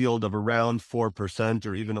earnings yield of around 4%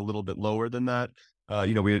 or even a little bit lower than that.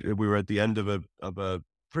 We were at the end of a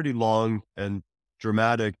pretty long and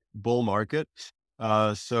dramatic bull market.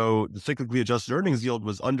 So the cyclically adjusted earnings yield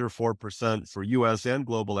was under 4% for US and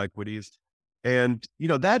global equities. And,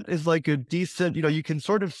 that is like a decent, you can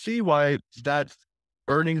sort of see why that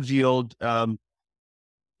earnings yield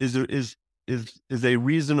is a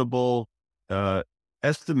reasonable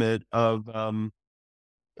estimate of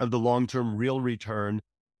the long-term real return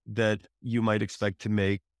that you might expect to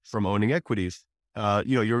make from owning equities.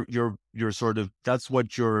 You're sort of, that's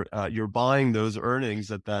what you're buying those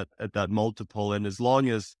earnings at that multiple. And as long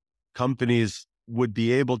as companies would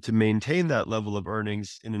be able to maintain that level of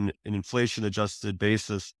earnings in an inflation adjusted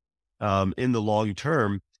basis in the long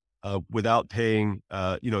term without paying,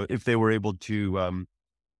 if they were able to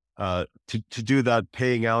do that,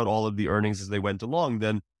 paying out all of the earnings as they went along,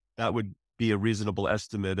 then that would be a reasonable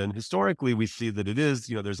estimate. And historically, we see that it is.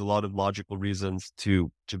 There's a lot of logical reasons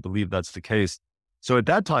to believe that's the case. So at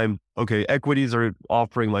that time, okay, equities are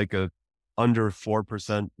offering like a under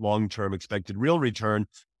 4% long-term expected real return,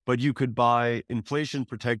 but you could buy inflation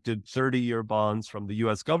protected 30-year bonds from the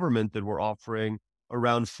US government that were offering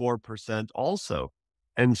around 4% also.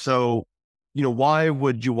 And so, why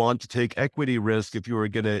would you want to take equity risk if you were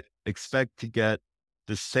going to expect to get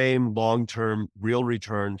the same long-term real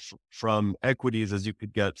return from equities as you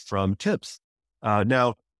could get from tips?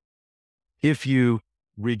 Now, if you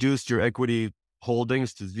reduced your equity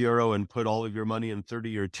holdings to zero and put all of your money in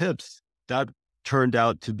 30-year tips, that turned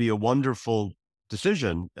out to be a wonderful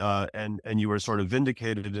decision. And you were sort of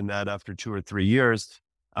vindicated in that after 2 or 3 years.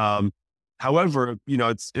 However,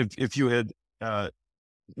 it's, if you had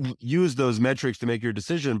used those metrics to make your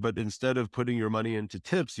decision, but instead of putting your money into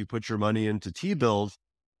tips, you put your money into T-bills,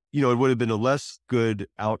 it would have been a less good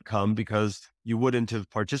outcome because you wouldn't have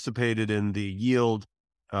participated in the yield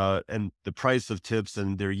and the price of tips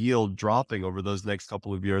and their yield dropping over those next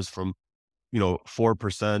couple of years from,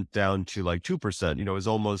 4% down to like 2%. It was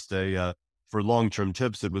almost for long-term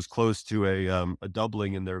tips, it was close to a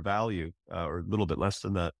doubling in their value or a little bit less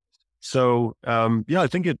than that. So, I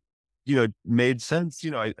think it, made sense.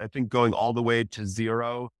 I think going all the way to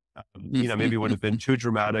zero Maybe would have been too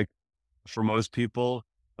dramatic for most people.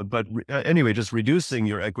 But anyway, just reducing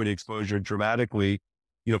your equity exposure dramatically,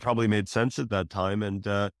 probably made sense at that time.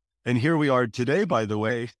 And here we are today, by the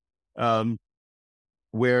way,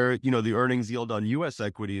 where, the earnings yield on U.S.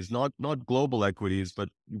 equities, not global equities, but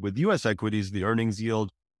with U.S. equities, the earnings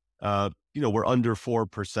yield, we're under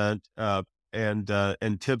 4%,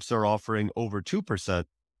 and tips are offering over 2%.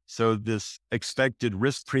 So this expected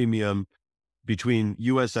risk premium between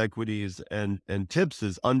U.S. equities and tips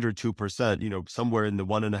is under 2%, somewhere in the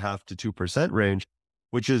 1.5% to 2% range,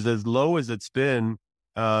 which is as low as it's been.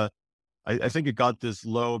 I think it got this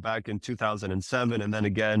low back in 2007, and then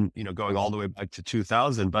again, going all the way back to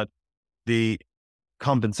 2000. But the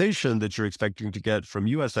compensation that you're expecting to get from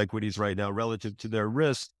U.S. equities right now relative to their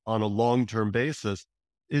risk on a long-term basis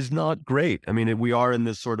is not great. I mean, we are in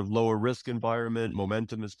this sort of lower risk environment.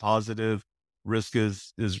 Momentum is positive. Risk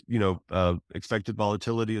is expected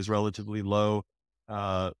volatility is relatively low.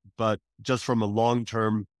 But just from a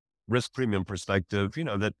long-term risk premium perspective,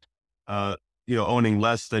 owning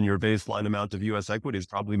less than your baseline amount of U.S. equities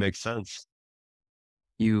probably makes sense.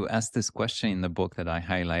 You asked this question in the book that I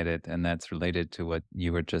highlighted, and that's related to what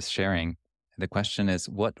you were just sharing. The question is,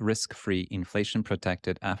 what risk-free,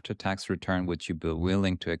 inflation-protected after-tax return would you be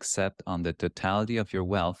willing to accept on the totality of your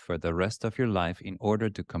wealth for the rest of your life in order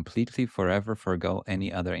to completely forever forgo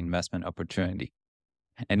any other investment opportunity?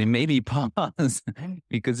 And it made me pause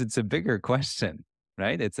because it's a bigger question,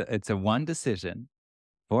 right? It's a one decision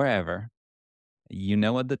forever. You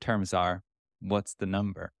know what the terms are. What's the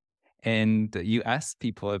number? And you asked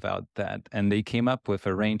people about that, and they came up with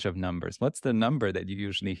a range of numbers. What's the number that you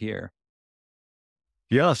usually hear?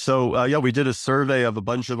 Yeah. So, we did a survey of a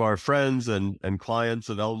bunch of our friends and clients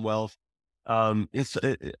of Elm Wealth. I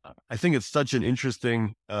think it's such an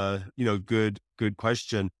interesting, good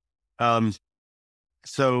question.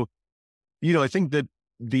 So, I think that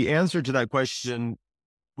the answer to that question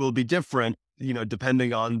will be different,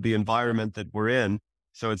 depending on the environment that we're in.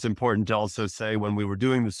 So it's important to also say, when we were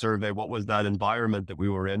doing the survey, what was that environment that we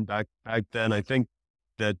were in back then? I think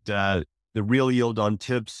that the real yield on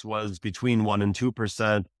tips was between 1% and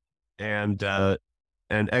 2%,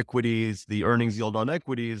 and equities, the earnings yield on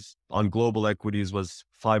equities, on global equities, was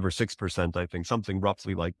 5 or 6%, I think, something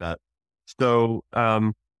roughly like that. So,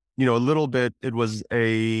 a little bit, it was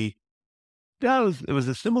a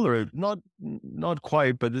similar, not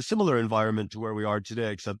quite, but a similar environment to where we are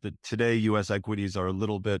today, except that today U.S. equities are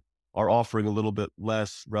offering a little bit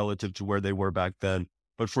less relative to where they were back then.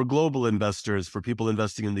 But for global investors, for people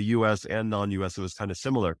investing in the U.S. and non-U.S., it was kind of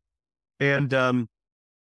similar. And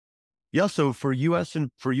so for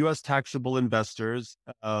U.S. taxable investors,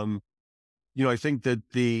 I think that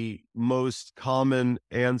the most common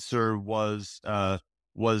answer was around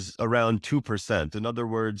 2%. In other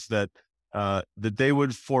words, that they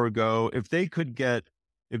would forego, if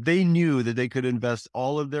they knew that they could invest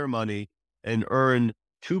all of their money and earn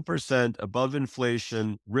 2% above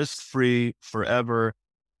inflation, risk-free forever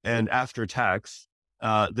and after tax,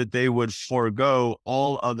 that they would forego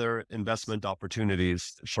all other investment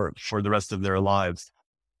opportunities for the rest of their lives.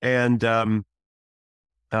 And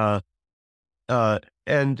the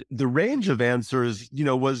range of answers,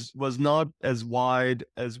 was not as wide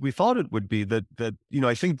as we thought it would be. That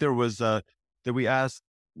I think there was that we asked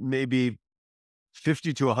maybe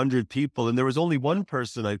 50 to 100 people, and there was only one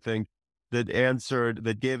person, I think, that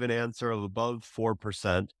gave an answer of above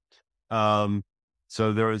 4%.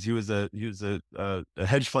 So he was a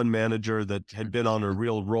hedge fund manager that had been on a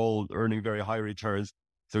real roll, earning very high returns.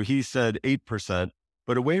 So he said 8%.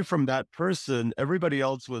 But away from that person, everybody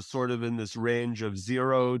else was sort of in this range of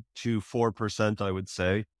 0 to 4%, I would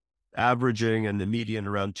say, averaging, and the median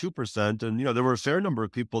around 2%. And, there were a fair number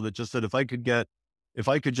of people that just said, if I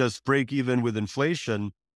could just break even with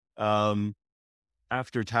inflation,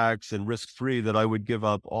 after tax and risk-free, that I would give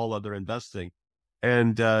up all other investing.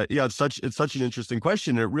 And it's such an interesting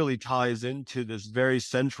question. It really ties into this very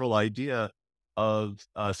central idea of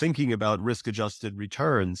thinking about risk-adjusted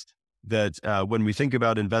returns. That when we think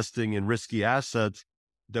about investing in risky assets,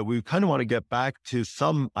 that we kind of want to get back to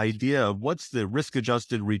some idea of what's the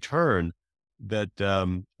risk-adjusted return that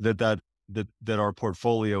our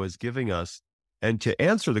portfolio is giving us. And to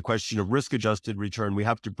answer the question of risk-adjusted return, we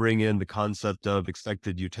have to bring in the concept of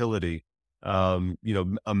expected utility. A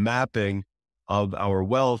mapping of our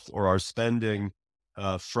wealth or our spending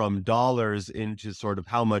from dollars into sort of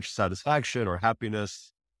how much satisfaction or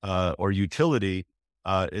happiness or utility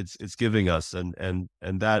it's giving us, and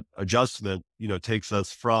that adjustment, takes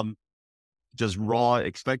us from just raw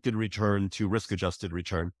expected return to risk-adjusted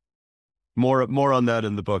return. More on that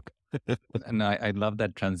in the book. And I love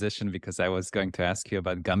that transition because I was going to ask you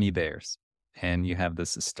about gummy bears. And you have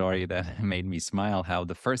this story that made me smile how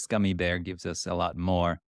the first gummy bear gives us a lot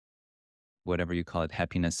more, whatever you call it,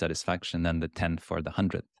 happiness, satisfaction than the 10th for the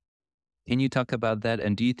 100th. Can you talk about that?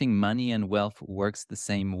 And do you think money and wealth works the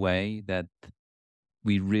same way, that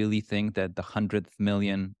we really think that the 100th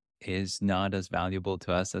million is not as valuable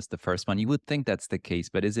to us as the first one? You would think that's the case,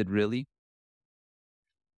 but is it really?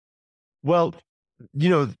 Well,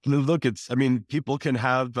 look, I mean, people can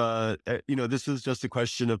have, this is just a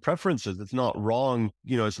question of preferences. It's not wrong.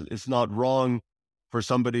 It's not wrong for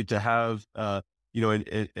somebody to have, a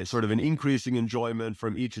sort of an increasing enjoyment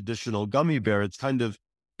from each additional gummy bear. It's kind of,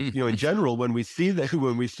 in general, when we see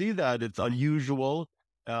that, it's unusual.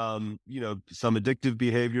 Some addictive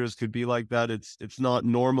behaviors could be like that. It's not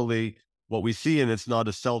normally what we see, and it's not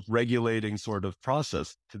a self-regulating sort of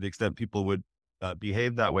process to the extent people would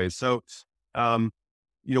behave that way. So, um,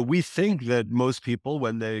 we think that most people,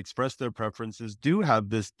 when they express their preferences, do have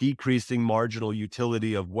this decreasing marginal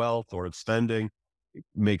utility of wealth or of spending. It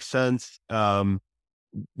makes sense.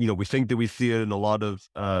 We think that we see it in a lot of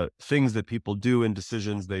things that people do and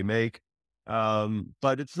decisions they make.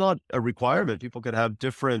 But it's not a requirement. People could have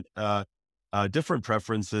different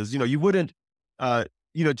preferences. You wouldn't, to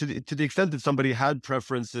the extent that somebody had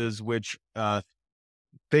preferences which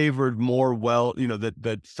favored more wealth,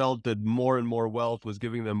 that felt that more and more wealth was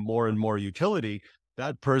giving them more and more utility,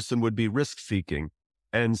 that person would be risk seeking.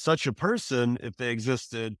 And such a person, if they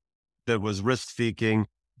existed, that was risk seeking,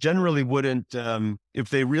 generally wouldn't, if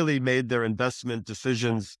they really made their investment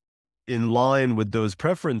decisions in line with those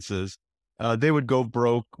preferences, they would go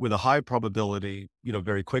broke with a high probability,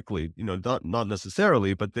 very quickly. Not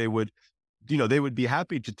necessarily, but they would be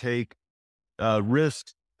happy to take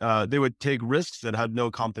risks. They would take risks that had no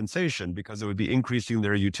compensation because it would be increasing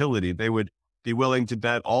their utility. They would be willing to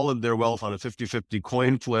bet all of their wealth on a 50-50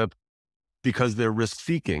 coin flip because they're risk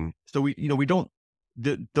seeking. So we don't,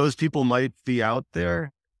 those people might be out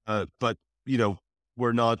there, but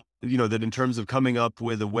we're not, that in terms of coming up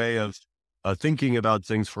with a way of thinking about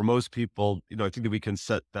things for most people, I think that we can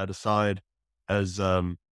set that aside as,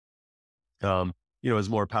 as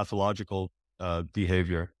more pathological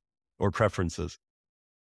behavior or preferences.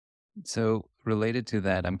 So, related to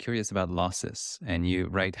that, I'm curious about losses. And you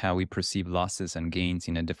write how we perceive losses and gains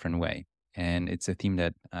in a different way. And it's a theme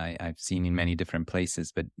that I've seen in many different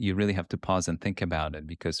places, but you really have to pause and think about it,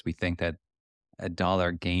 because we think that a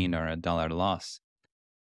dollar gain or a dollar loss,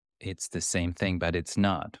 it's the same thing, but it's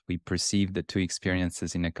not. We perceive the two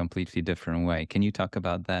experiences in a completely different way. Can you talk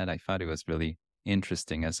about that? I thought it was really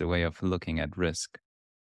interesting as a way of looking at risk.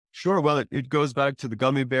 Sure. Well, it goes back to the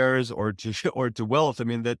gummy bears or to or to wealth. I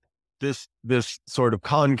mean, that this sort of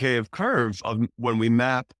concave curve of when we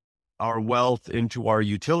map our wealth into our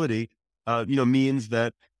utility, means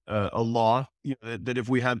that a law, that if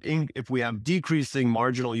we have decreasing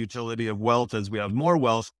marginal utility of wealth as we have more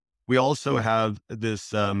wealth, we also have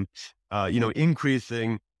this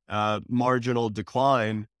increasing marginal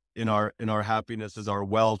decline in our happiness as our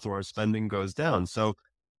wealth or our spending goes down. So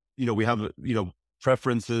we have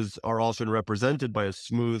preferences are often represented by a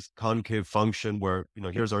smooth concave function where,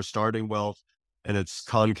 here's our starting wealth and it's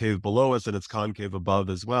concave below us and it's concave above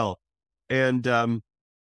as well. And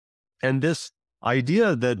this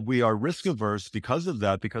idea that we are risk averse because of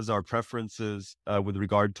that, because our preferences with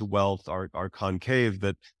regard to wealth are concave,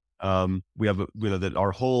 that we have, that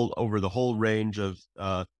our whole, over the whole range of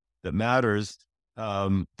that matters,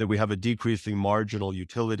 that we have a decreasing marginal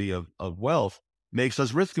utility of wealth, makes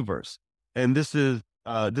us risk averse. And this is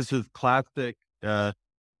classic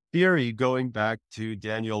theory going back to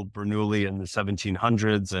Daniel Bernoulli in the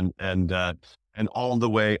 1700s and all the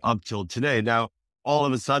way up till today. Now, all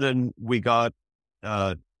of a sudden, we got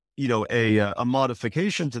a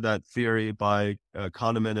modification to that theory by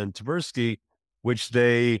Kahneman and Tversky, which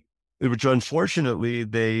unfortunately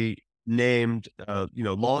they named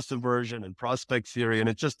loss aversion and prospect theory, and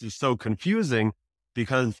it just is so confusing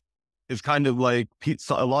because it's kind of like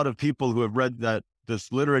a lot of people who have read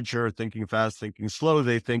this literature, Thinking Fast, Thinking Slow,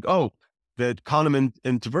 they think, that Kahneman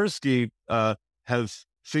and Tversky have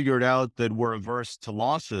figured out that we're averse to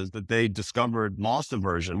losses, that they discovered loss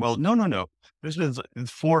aversion. Well, no. This is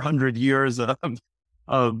 400 years of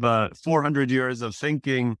 400 years of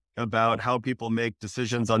thinking about how people make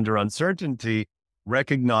decisions under uncertainty,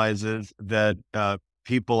 recognizes that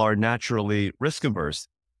people are naturally risk averse.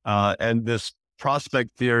 And this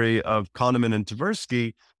prospect theory of Kahneman and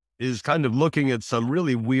Tversky is kind of looking at some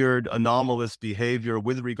really weird anomalous behavior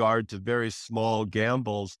with regard to very small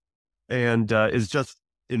gambles, and is just,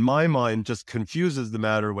 in my mind, just confuses the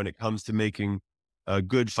matter when it comes to making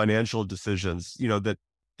good financial decisions.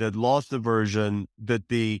 That loss aversion that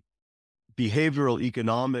the behavioral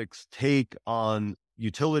economics take on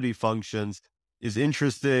utility functions is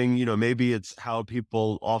interesting. Maybe it's how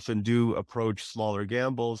people often do approach smaller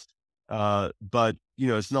gambles, but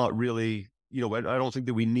it's not really. I don't think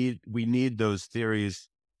that we need those theories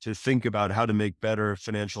to think about how to make better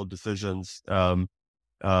financial decisions.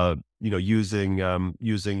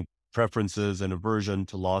 Using preferences and aversion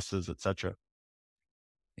to losses, etc.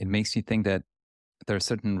 It makes you think that there are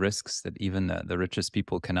certain risks that even the richest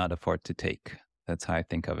people cannot afford to take. That's how I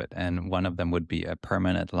think of it. And one of them would be a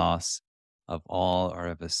permanent loss of all or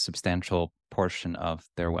of a substantial portion of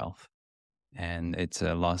their wealth. And it's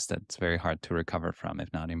a loss that's very hard to recover from,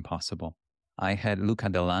 if not impossible. I had Luca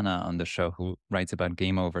Delana on the show, who writes about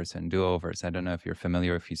game overs and do-overs. I don't know if you're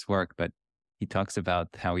familiar with his work, but he talks about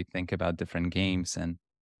how we think about different games, and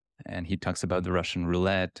he talks about the Russian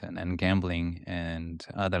roulette and gambling and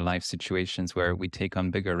other life situations where we take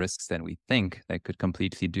on bigger risks than we think that could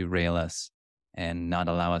completely derail us and not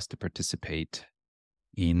allow us to participate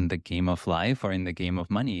in the game of life or in the game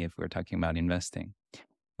of money if we're talking about investing.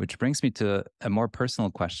 Which brings me to a more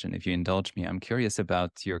personal question, if you indulge me. I'm curious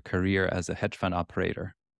about your career as a hedge fund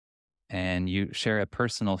operator. And you share a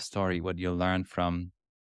personal story, what you learned from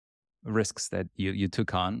risks that you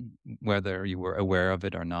took on, whether you were aware of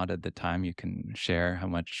it or not at the time. You can share how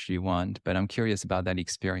much you want, but I'm curious about that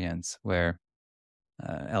experience where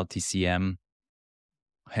LTCM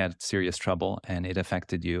had serious trouble and it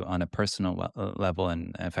affected you on a personal level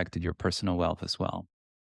and affected your personal wealth as well.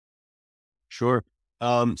 Sure.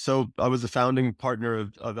 So I was a founding partner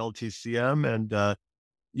of LTCM, and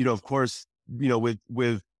of course,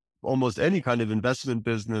 with almost any kind of investment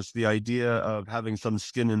business, the idea of having some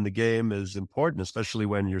skin in the game is important, especially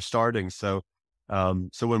when you're starting. So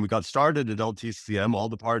when we got started at LTCM, all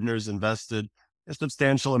the partners invested a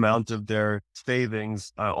substantial amount of their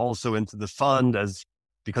savings also into the fund,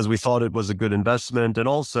 because we thought it was a good investment, and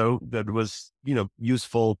also that it was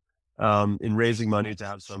useful in raising money to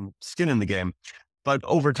have some skin in the game. But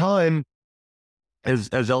over time, as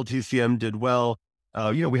LTCM did well,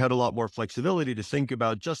 we had a lot more flexibility to think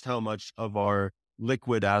about just how much of our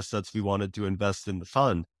liquid assets we wanted to invest in the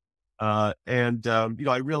fund. I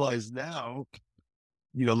realize now,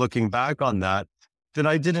 looking back on that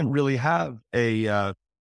I didn't really have a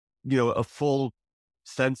full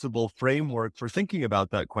sensible framework for thinking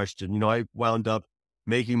about that question. I wound up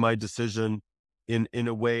making my decision in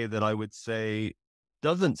a way that I would say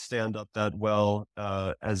doesn't stand up that well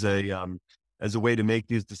as a way to make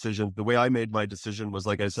these decisions. The way I made my decision was,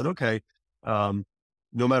 like I said, okay, no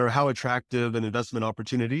matter how attractive an investment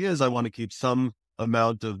opportunity is, I want to keep some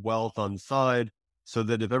amount of wealth on the side so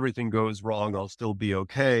that if everything goes wrong, I'll still be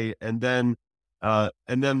okay. And then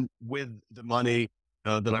with the money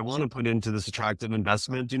that I want to put into this attractive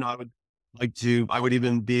investment, I would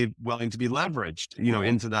even be willing to be leveraged,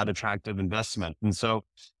 into that attractive investment. And so,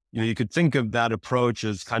 you could think of that approach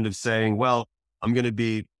as kind of saying, well, I'm going to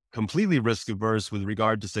be completely risk averse with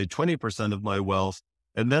regard to, say, 20% of my wealth.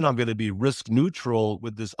 And then I'm going to be risk neutral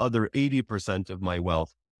with this other 80% of my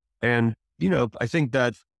wealth. And, I think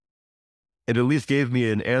that it at least gave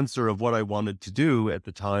me an answer of what I wanted to do at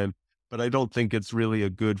the time, but I don't think it's really a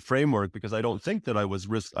good framework, because I don't think that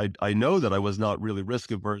I know that I was not really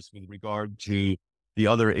risk averse with regard to the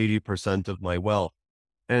other 80% of my wealth.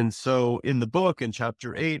 And so in the book, in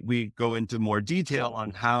chapter 8, we go into more detail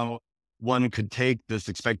on how one could take this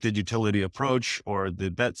expected utility approach, or the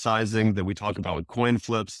bet sizing that we talk about with coin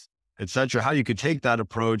flips, et cetera, how you could take that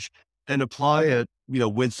approach and apply it,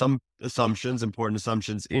 with some assumptions, important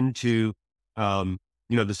assumptions, into,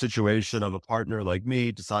 the situation of a partner like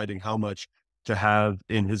me deciding how much to have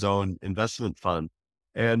in his own investment fund.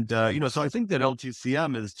 And, so I think that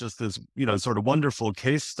LTCM is just this, sort of wonderful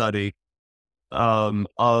case study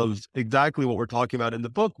of exactly what we're talking about in the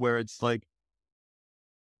book, where it's like,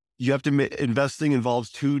 you have to, investing involves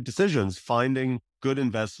two decisions: finding good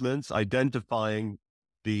investments, identifying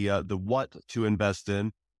the what to invest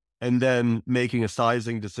in, and then making a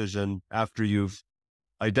sizing decision after you've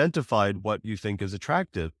identified what you think is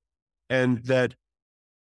attractive. And that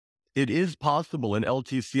it is possible, and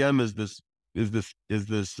LTCM is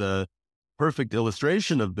this perfect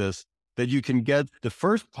illustration of this, that you can get the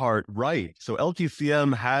first part right. So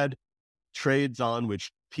LTCM had trades on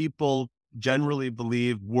which people generally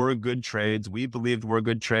believe were good trades. We believed were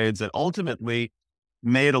good trades, and ultimately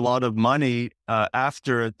made a lot of money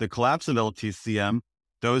after the collapse of LTCM.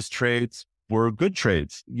 Those trades were good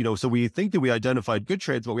trades. So we think that we identified good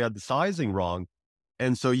trades, but we had the sizing wrong.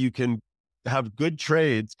 And so you can have good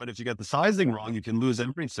trades, but if you get the sizing wrong, you can lose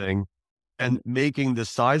everything. and making the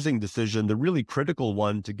sizing decision, the really critical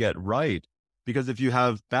one to get right. Because if you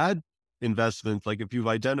have bad investments, like if you've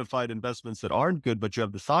identified investments that aren't good, but you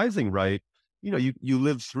have the sizing right, you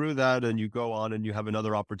live through that and you go on and you have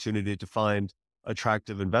another opportunity to find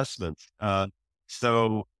attractive investments.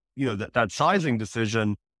 So, that sizing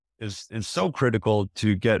decision is so critical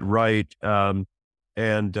to get right. And,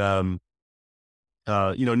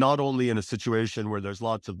 not only in a situation where there's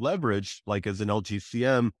lots of leverage, like as an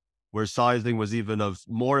LTCM, where sizing was even of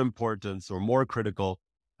more importance or more critical,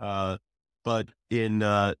 but in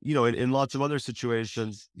lots of other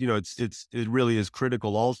situations, it really is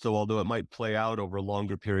critical also, although it might play out over a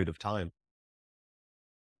longer period of time.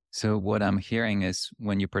 So what I'm hearing is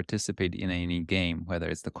when you participate in any game, whether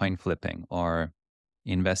it's the coin flipping or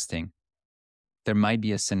investing, there might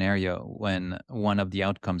be a scenario when one of the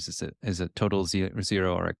outcomes is a total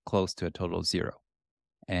zero or close to a total zero.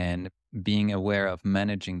 And being aware of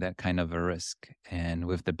managing that kind of a risk. And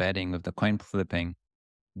with the betting, with the coin flipping,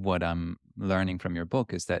 what I'm learning from your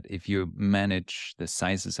book is that if you manage the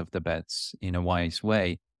sizes of the bets in a wise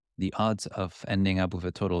way, the odds of ending up with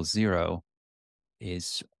a total zero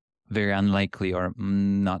is very unlikely or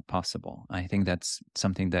not possible. I think that's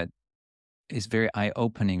something that is very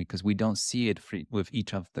eye-opening because we don't see it with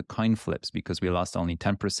each of the coin flips because we lost only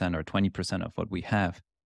 10% or 20% of what we have.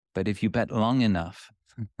 But if you bet long enough,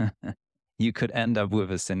 you could end up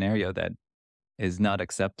with a scenario that is not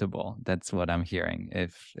acceptable. That's what I'm hearing,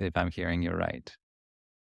 if I'm hearing you right.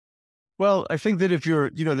 Well, I think that if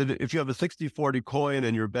if you have a 60-40 coin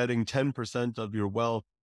and you're betting 10% of your wealth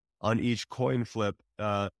on each coin flip,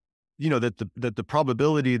 that the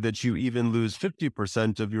probability that you even lose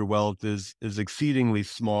 50% of your wealth is exceedingly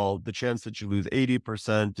small. The chance that you lose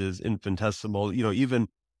 80% is infinitesimal. Even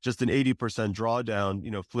just an 80%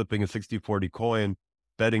 drawdown, flipping a 60-40 coin,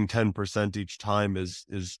 betting 10% each time is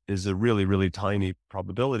a really, really tiny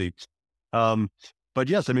probability. But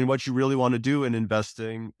yes, I mean, what you really want to do in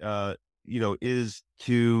investing, is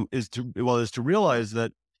to realize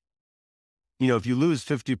that, if you lose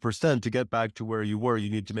 50% to get back to where you were,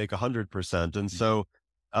 you need to make 100%. And so,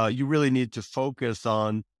 you really need to focus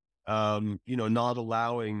on, not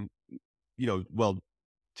allowing,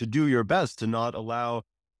 to do your best to not allow,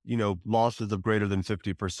 losses of greater than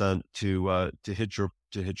 50% to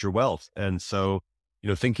hit your wealth. And so,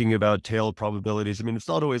 thinking about tail probabilities, I mean, it's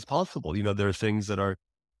not always possible. There are things that are,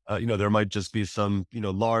 there might just be some,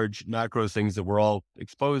 large macro things that we're all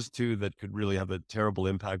exposed to that could really have a terrible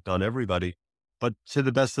impact on everybody. But to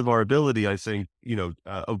the best of our ability, I think,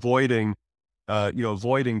 avoiding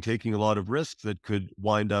taking a lot of risks that could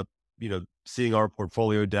wind up, seeing our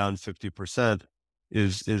portfolio down 50%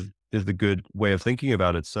 is the good way of thinking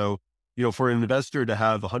about it. So, for an investor to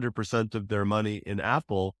have 100% of their money in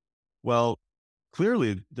Apple, well,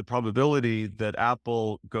 clearly the probability that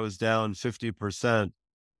Apple goes down 50%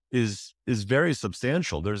 is very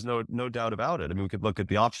substantial. There's no doubt about it. I mean, we could look at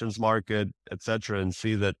the options market, et cetera, and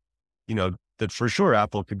see that, that for sure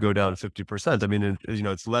Apple could go down 50%. I mean,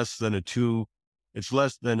 it's less than it's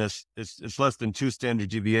less than two standard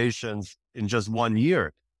deviations in just 1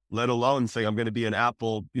 year, let alone saying I'm going to be an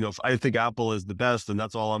Apple, if I think Apple is the best and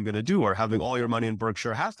that's all I'm going to do, or having all your money in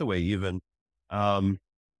Berkshire Hathaway even,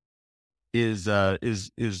 is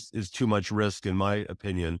too much risk in my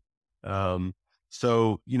opinion.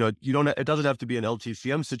 So, it doesn't have to be an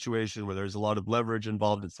LTCM situation where there's a lot of leverage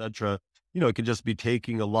involved, et cetera. It can just be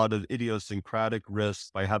taking a lot of idiosyncratic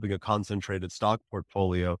risks by having a concentrated stock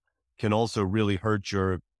portfolio can also really hurt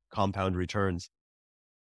your compound returns.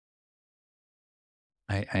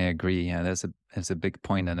 I agree. Yeah, there's a big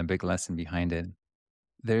point and a big lesson behind it.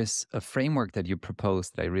 There's a framework that you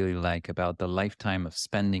proposed that I really like about the lifetime of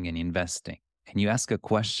spending and investing. And you ask a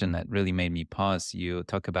question that really made me pause. You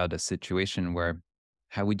talk about a situation where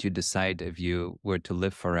how would you decide if you were to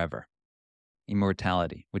live forever?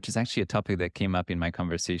 Immortality, which is actually a topic that came up in my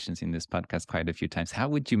conversations in this podcast quite a few times. How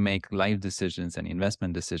would you make life decisions and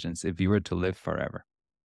investment decisions if you were to live forever?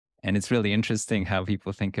 And it's really interesting how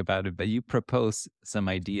people think about it, but you propose some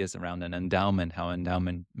ideas around an endowment, how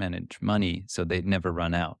endowment manage money so they never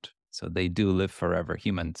run out. So they do live forever.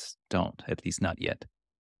 Humans don't, at least not yet.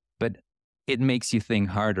 But it makes you think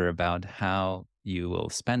harder about how you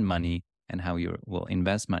will spend money and how you will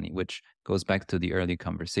invest money, which goes back to the early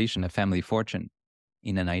conversation. A family fortune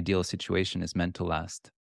in an ideal situation is meant to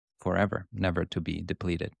last forever, never to be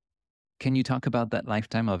depleted. Can you talk about that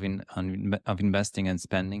lifetime of investing and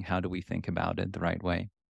spending? How do we think about it the right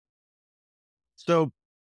way? So,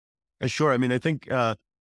 sure. I mean, I think,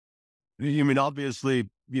 obviously,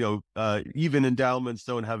 even endowments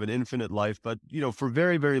don't have an infinite life, but, for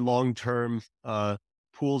very, very long term,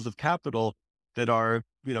 pools of capital that are,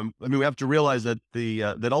 I mean, we have to realize that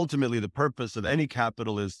that ultimately the purpose of any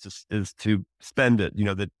capital is to spend it,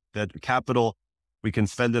 that capital, we can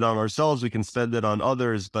spend it on ourselves, we can spend it on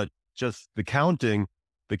others, but just the counting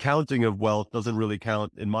of wealth doesn't really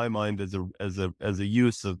count in my mind as a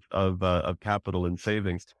use of capital and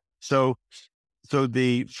savings. So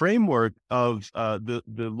the framework of the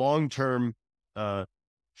long-term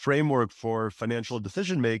framework for financial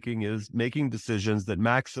decision making is making decisions that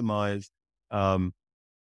maximizes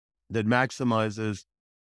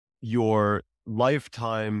your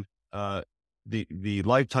lifetime, the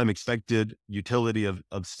lifetime expected utility of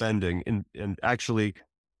spending, and actually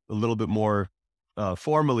a little bit more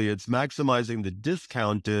formally, it's maximizing the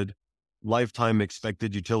discounted lifetime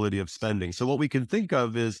expected utility of spending. So what we can think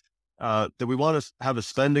of is that we want to have a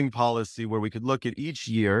spending policy where we could look at each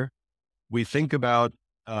year. We think about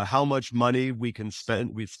how much money we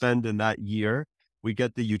spend in that year. We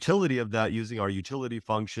get the utility of that using our utility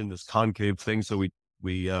function, this concave thing. So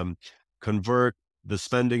we convert the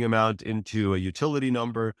spending amount into a utility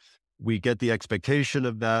number. We get the expectation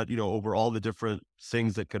of that, over all the different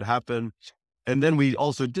things that could happen. And then we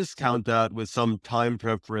also discount that with some time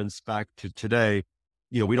preference back to today.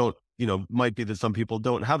 We don't, might be that some people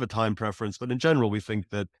don't have a time preference, but in general, we think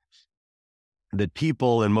that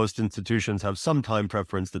people and most institutions have some time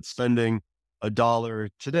preference, that spending $1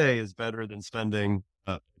 today is better than spending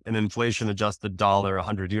an inflation adjusted dollar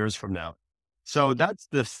 100 years from now. So that's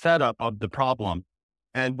the setup of the problem.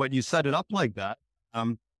 And when you set it up like that,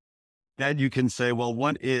 then you can say, well,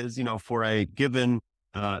 what is, for a given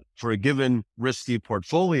risky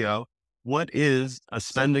portfolio, what is a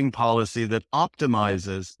spending policy that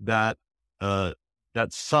optimizes that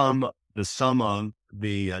sum of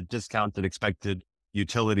the discounted expected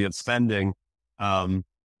utility of spending that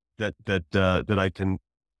I can,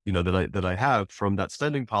 that I have from that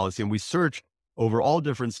spending policy. And we search over all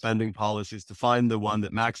different spending policies to find the one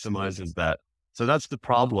that maximizes that. So that's the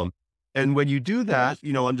problem. And when you do that,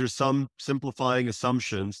 under some simplifying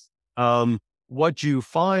assumptions, what you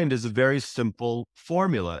find is a very simple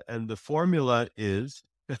formula. And the formula is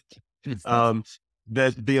that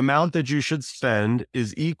the amount that you should spend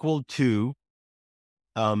is equal to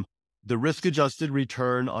the risk-adjusted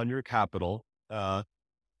return on your capital, the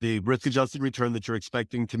risk-adjusted return that you're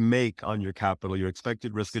expecting to make on your capital, your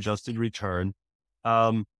expected risk-adjusted return,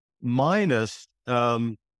 minus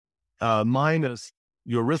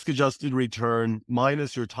your risk-adjusted return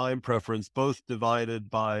minus your time preference, both divided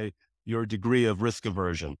by your degree of risk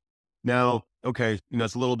aversion. Now, okay,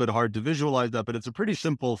 it's a little bit hard to visualize that, but it's a pretty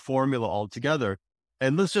simple formula altogether.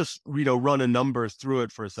 And let's just, run a number through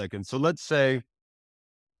it for a second. So let's say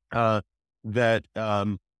that,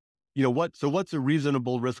 what's a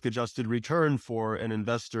reasonable risk-adjusted return for an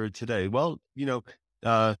investor today? Well,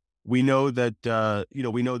 we know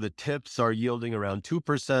that tips are yielding around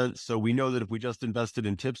 2%. So we know that if we just invested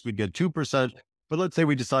in tips, we'd get 2%. But let's say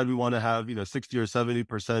we decide we want to have, 60 or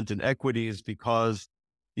 70% in equities because,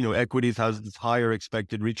 equities has this higher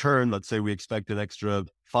expected return. Let's say we expect an extra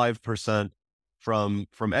 5% from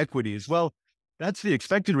equities. Well, that's the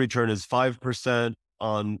expected return is 5%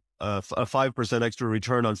 on a 5% extra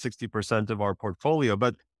return on 60% of our portfolio.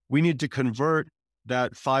 But we need to convert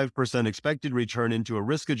that 5% expected return into a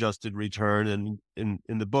risk-adjusted return. And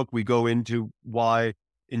in the book, we go into why,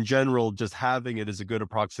 in general, just having it is a good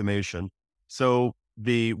approximation. So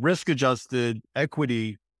the risk-adjusted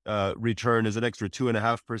equity return is an extra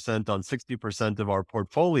 2.5% on 60% of our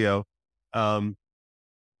portfolio.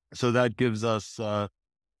 So that gives us,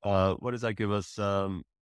 what does that give us? An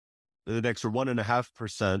extra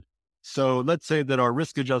 1.5%. So let's say that our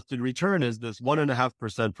risk-adjusted return is this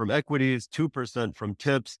 1.5% from equities, 2% from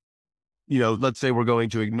tips. Let's say we're going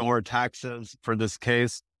to ignore taxes for this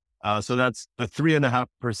case. So that's a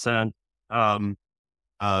 3.5%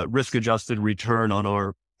 risk-adjusted return on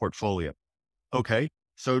our portfolio. Okay.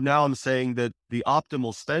 So now I'm saying that the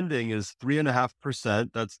optimal spending is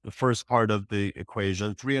 3.5%. That's the first part of the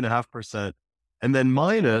equation, 3.5%. And then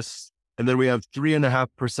we have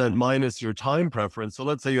 3.5% minus your time preference. So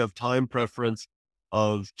let's say you have time preference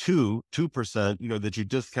of 2%, that you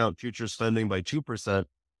discount future spending by 2%. So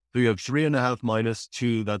you have 3.5 minus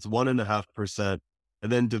 2, that's 1.5%.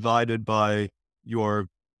 And then divided by your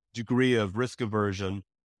degree of risk aversion.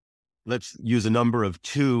 Let's use a number of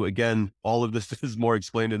 2. Again, all of this is more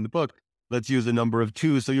explained in the book. Let's use a number of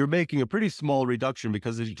 2. So you're making a pretty small reduction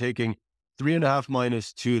because you're taking 3.5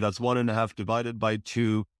 minus 2, that's 1.5 divided by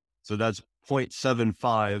 2. So that's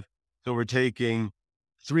 0.75. So we're taking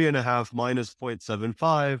 3.5 minus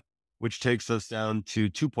 0.75, which takes us down to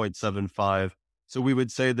 2.75. So we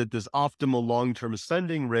would say that this optimal long-term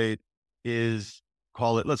spending rate is,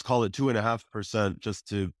 let's call it 2.5%, just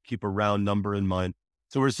to keep a round number in mind.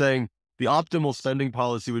 So we're saying the optimal spending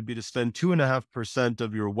policy would be to spend 2.5%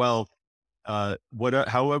 of your wealth,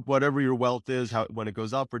 whatever your wealth is, when it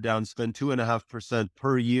goes up or down, spend 2.5%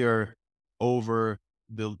 per year over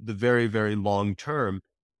the very, very long term.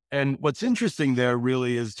 And what's interesting there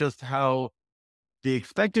really is just how the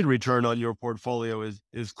expected return on your portfolio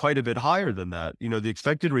is quite a bit higher than that. The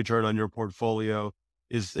expected return on your portfolio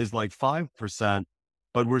is like 5%,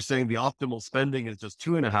 but we're saying the optimal spending is just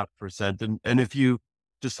 2.5%. And if you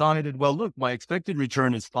decided, well, look, my expected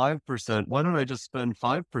return is 5%, why don't I just spend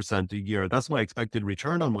 5% a year? That's my expected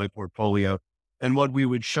return on my portfolio. And what we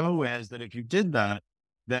would show is that if you did that,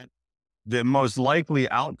 that the most likely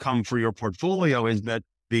outcome for your portfolio is that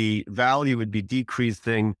the value would be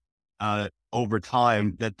decreasing over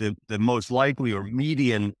time, that the most likely or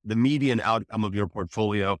the median outcome of your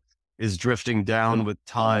portfolio is drifting down with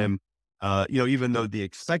time. Even though the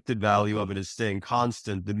expected value of it is staying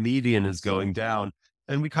constant, the median is going down.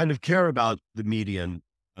 And we kind of care about the median.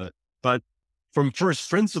 But from first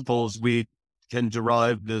principles, we can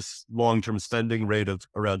derive this long-term spending rate of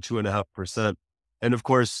around 2.5%. And of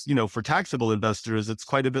course, for taxable investors, it's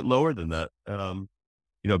quite a bit lower than that.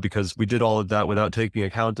 Because we did all of that without taking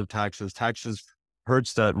account of taxes. Taxes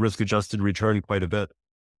hurts that risk-adjusted return quite a bit.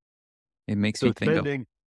 It makes me think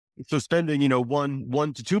of spending,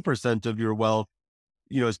 1 to 2% of your wealth,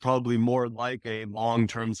 is probably more like a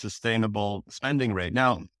long-term sustainable spending rate.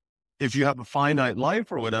 Now, if you have a finite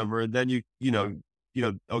life or whatever, then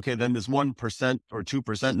okay, then this 1% or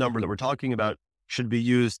 2% number that we're talking about should be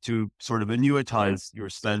used to sort of annuitize your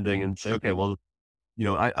spending and say, okay, well,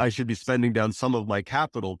 I should be spending down some of my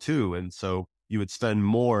capital too. And so you would spend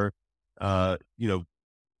more,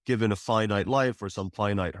 given a finite life or some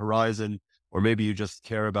finite horizon, or maybe you just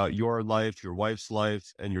care about your life, your wife's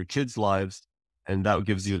life, and your kids' lives. And that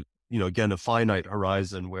gives you, again, a finite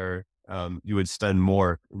horizon where you would spend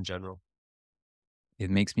more in general. It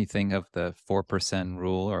makes me think of the 4%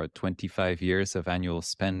 rule, or 25 years of annual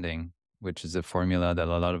spending, which is a formula that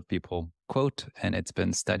a lot of people quote, and it's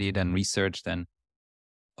been studied and researched. And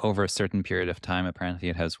over a certain period of time, apparently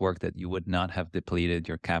it has worked, that you would not have depleted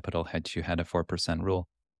your capital had you had a 4% rule.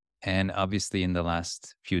 And obviously in the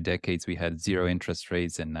last few decades, we had 0 interest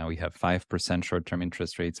rates, and now we have 5% short-term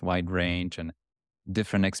interest rates, wide range, and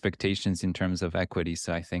different expectations in terms of equity.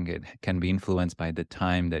 So I think it can be influenced by the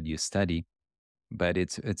time that you study. But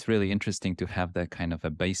it's really interesting to have that kind of a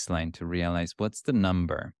baseline to realize, what's the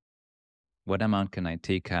number? What amount can I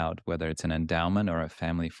take out, whether it's an endowment or a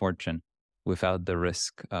family fortune, without the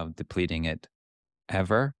risk of depleting it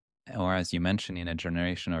ever? Or as you mentioned, in a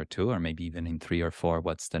generation or two, or maybe even in 3 or 4,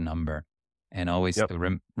 what's the number? And always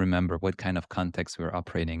remember what kind of context we're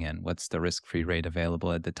operating in. What's the risk-free rate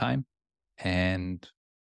available at the time? And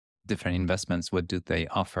different investments, what do they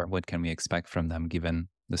offer? What can we expect from them, given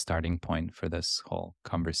the starting point for this whole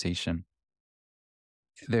conversation?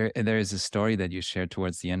 There is a story that you shared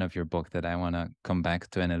towards the end of your book that I want to come back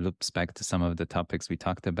to, and it loops back to some of the topics we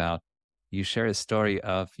talked about. You share a story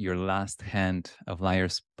of your last hand of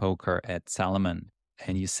Liar's Poker at Salomon,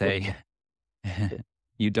 and you say,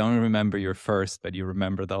 you don't remember your first, but you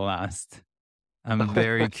remember the last. I'm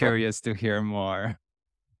very curious to hear more.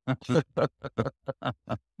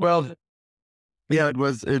 Well, yeah, it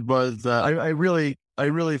was, I really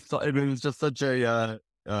thought, it was just such a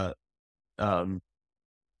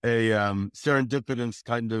serendipitous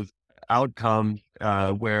kind of outcome,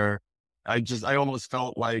 where I almost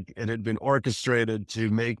felt like it had been orchestrated to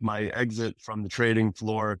make my exit from the trading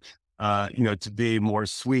floor, to be more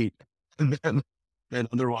sweet than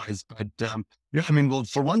otherwise. But, well,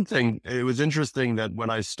 for one thing, it was interesting that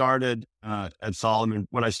when I started at Salomon,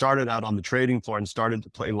 when I started out on the trading floor and started to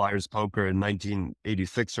play Liar's Poker in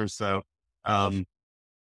 1986 or so, I'm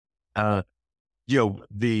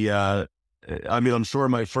sure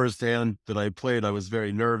my first hand that I played, I was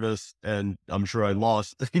very nervous, and I'm sure I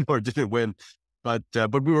lost, or didn't win. But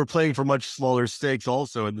we were playing for much smaller stakes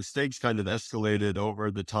also, and the stakes kind of escalated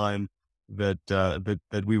over the time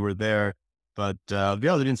that we were there. But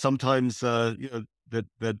sometimes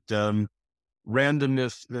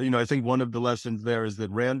randomness. I think one of the lessons there is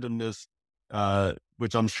that randomness,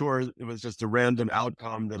 which I'm sure it was just a random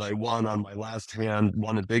outcome that I won on my last hand,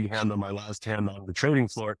 won a big hand on my last hand on the trading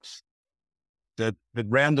floor. That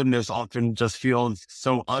randomness often just feels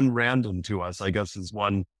so unrandom to us, I guess, is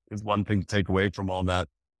one thing to take away from all that.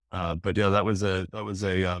 But yeah, that was a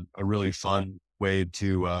really fun way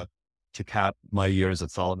to cap my years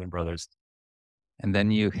at Salomon Brothers. And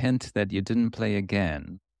then you hint that you didn't play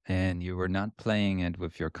again. and you were not playing it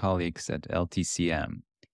with your colleagues at LTCM.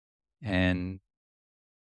 And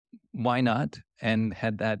why not? And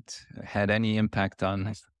had that had any impact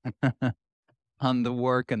on on the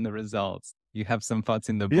work and the results? You have some thoughts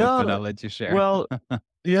in the book, but Yeah. I'll let you share. Well,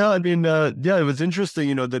 yeah, I mean, yeah, it was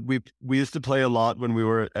interesting, that we used to play a lot when we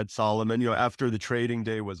were at Solomon, after the trading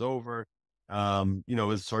day was over. It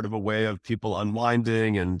was sort of a way of people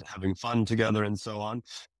unwinding and having fun together and so on.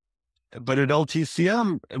 But at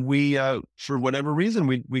LTCM, we, for whatever reason,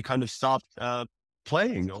 we kind of stopped,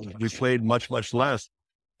 playing. We played much, much less.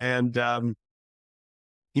 And, I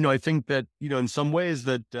think that, in some ways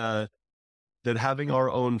that having our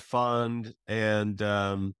own fund and,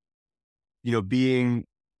 being,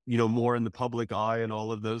 more in the public eye and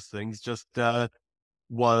all of those things just,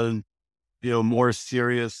 was, more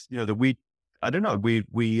serious, that I don't know,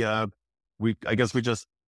 I guess we just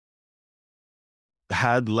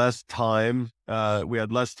had less time. We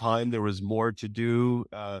had less time. There was more to do.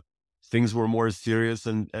 Things were more serious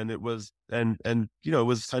and it was, and, it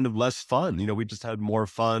was kind of less fun. We just had more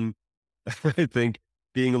fun. I think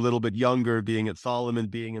being a little bit younger, being at Solomon,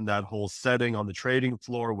 being in that whole setting on the trading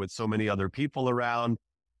floor with so many other people around,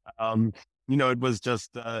 um, it was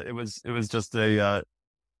just, it was just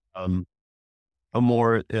um, a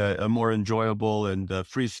more enjoyable and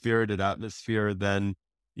free spirited atmosphere than,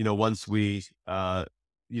 once we, got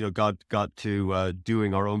to,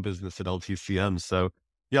 doing our own business at LTCM. So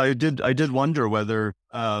yeah, I did wonder whether,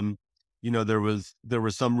 there were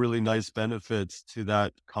some really nice benefits to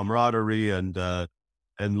that camaraderie and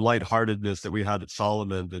lightheartedness that we had at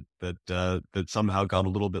Solomon that somehow got a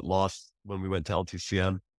little bit lost when we went to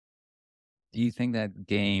LTCM. Do you think that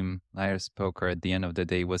game, Liar's Poker, at the end of the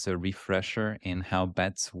day was a refresher in how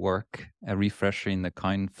bets work, a refresher in the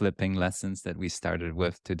coin flipping lessons that we started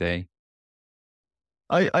with today?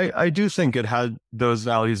 I do think it had those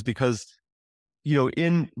values because, I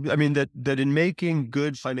mean, that in making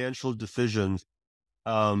good financial decisions,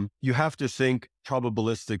 you have to think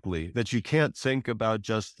probabilistically, that you can't think about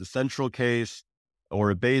just the central case or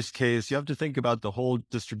a base case. You have to think about the whole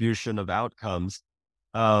distribution of outcomes.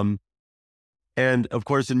 Um, and of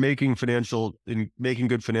course, in making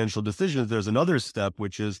good financial decisions, there's another step,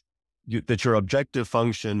 which is that your objective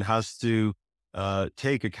function has to,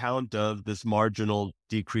 take account of this marginal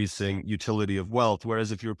decreasing utility of wealth.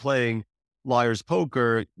 Whereas if you're playing liar's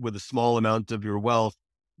poker with a small amount of your wealth,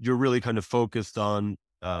 you're really kind of focused on,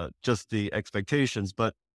 just the expectations.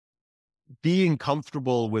 But being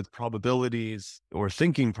comfortable with probabilities or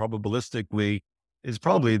thinking probabilistically is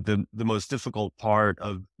probably the most difficult part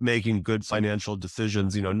of making good financial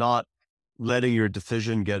decisions, not letting your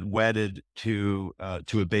decision get wedded to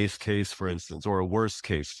a base case, for instance, or a worst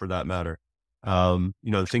case for that matter.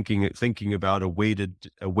 Thinking about a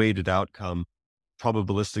weighted outcome,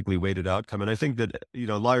 probabilistically weighted outcome. And I think that,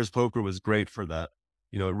 liar's poker was great for that.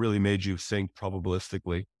 It really made you think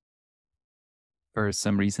probabilistically. For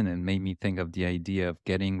some reason, it made me think of the idea of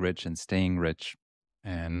getting rich and staying rich.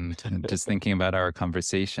 And just thinking about our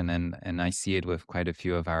conversation, and I see it with quite a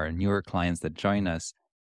few of our newer clients that join us,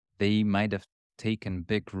 they might have taken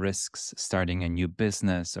big risks starting a new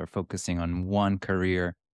business or focusing on one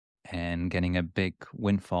career and getting a big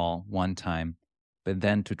windfall one time. But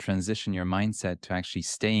then to transition your mindset to actually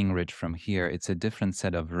staying rich from here, it's a different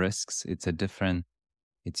set of risks.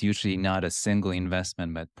 It's usually not a single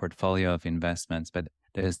investment, but portfolio of investments. But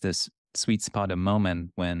there's this sweet spot, a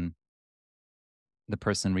moment when the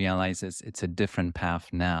person realizes it's a different path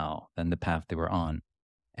now than the path they were on.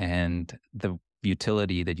 And the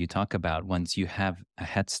utility that you talk about, once you have a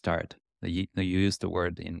head start, you use the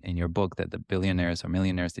word in your book that the billionaires or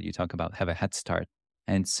millionaires that you talk about have a head start.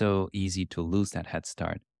 And it's so easy to lose that head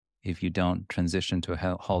start if you don't transition to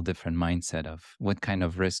a whole different mindset of what kind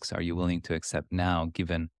of risks are you willing to accept now,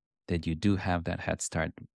 given that you do have that head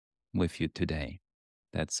start with you today.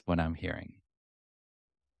 That's what I'm hearing.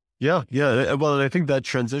 Yeah, yeah. Well, I think that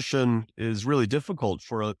transition is really difficult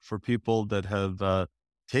for people that have,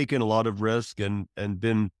 taken a lot of risk and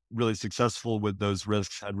been really successful with those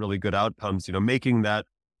risks, had really good outcomes. Making that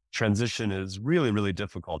transition is really, really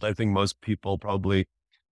difficult. I think most people probably,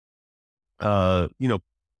 uh, you know,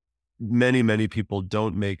 many people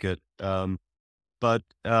don't make it. But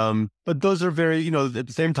those are very, at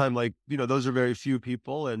the same time, like, those are very few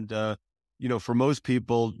people. And, for most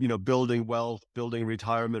people, building wealth, building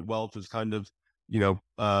retirement wealth is kind of, you know,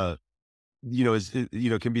 uh,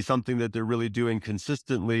 can be something that they're really doing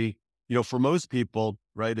consistently. For most people,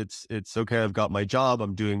 right? It's okay. I've got my job.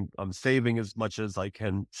 I'm saving as much as I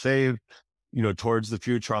can save, towards the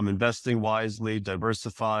future. I'm investing wisely,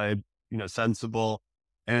 diversified, sensible.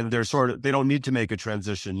 and they don't need to make a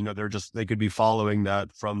transition. They could be following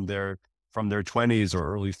that from their 20s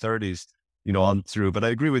or early 30s, on through. But I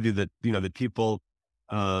agree with you that, that people,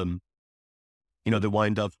 that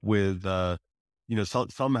wind up with,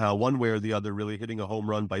 somehow one way or the other really hitting a home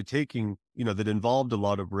run by taking, that involved a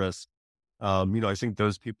lot of risk. I think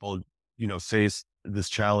those people, face this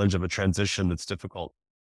challenge of a transition that's difficult.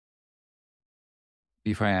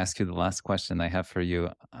 Before I ask you the last question I have for you,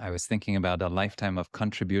 I was thinking about a lifetime of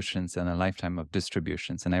contributions and a lifetime of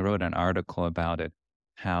distributions. And I wrote an article about it,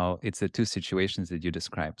 how it's the two situations that you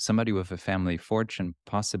described. Somebody with a family fortune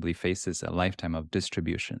possibly faces a lifetime of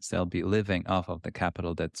distributions. They'll be living off of the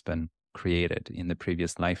capital that's been created in the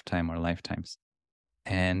previous lifetime or lifetimes.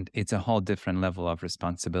 And it's a whole different level of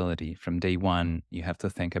responsibility. From day one, you have to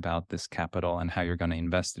think about this capital and how you're going to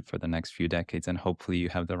invest it for the next few decades. And hopefully you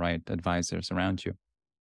have the right advisors around you.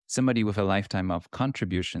 Somebody with a lifetime of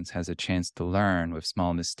contributions has a chance to learn with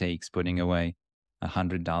small mistakes, putting away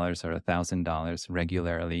 $100 or $1,000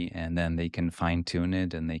 regularly, and then they can fine tune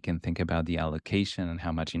it and they can think about the allocation and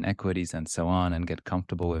how much in equities and so on and get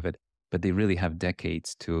comfortable with it. But they really have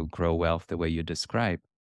decades to grow wealth the way you describe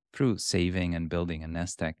through saving and building a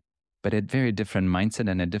nest egg, but a very different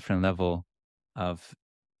mindset and a different level of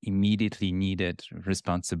immediately needed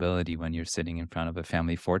responsibility when you're sitting in front of a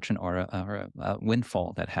family fortune or a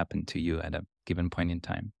windfall that happened to you at a given point in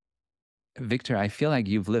time. Victor, I feel like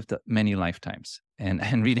you've lived many lifetimes, and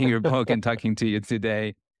reading your book and talking to you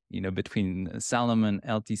today, between Salomon,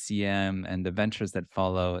 LTCM, and the ventures that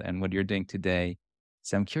follow and what you're doing today.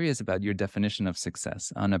 So I'm curious about your definition of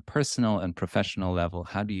success on a personal and professional level.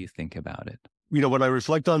 How do you think about it? When I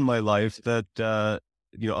reflect on my life, that,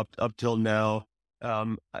 up till now,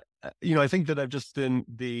 I think that I've just been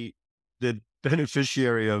the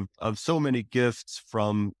beneficiary of so many gifts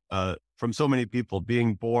from so many people,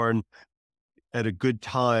 being born at a good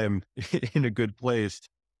time in a good place,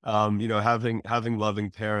 having loving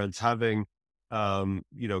parents, having,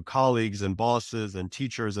 colleagues and bosses and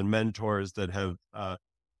teachers and mentors that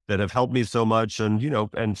have helped me so much, and,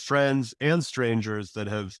 and friends and strangers that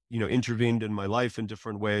have, intervened in my life in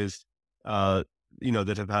different ways, that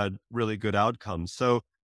have had really good outcomes. So,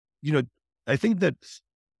 I think that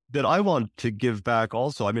I want to give back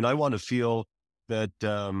also. I mean, I want to feel that,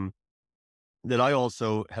 that I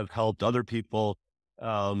also have helped other people,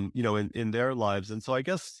 in their lives. And so I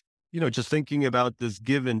guess, just thinking about this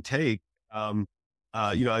give and take, I'm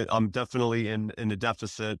definitely in a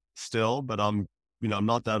deficit still, but I'm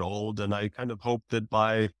not that old. And I kind of hope that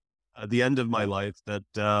by the end of my life that,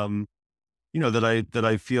 that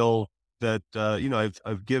I feel that,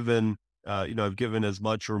 I've given, I've given as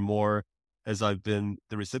much or more as I've been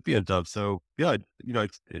the recipient of. So yeah,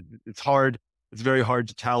 it's hard. It's very hard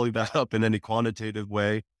to tally that up in any quantitative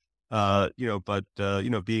way. But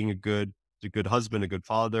being a good husband, a good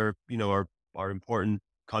father, are important,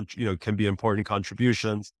 can be important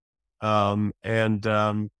contributions. And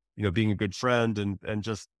being a good friend and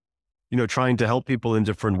just, trying to help people in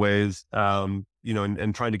different ways, and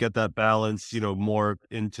trying to get that balance, more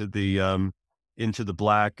into the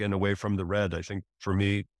black and away from the red, I think for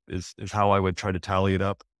me is how I would try to tally it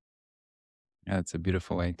up. Yeah, that's a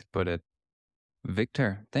beautiful way to put it.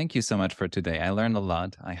 Victor, thank you so much for today. I learned a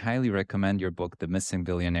lot. I highly recommend your book, The Missing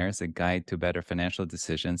Billionaires, A Guide to Better Financial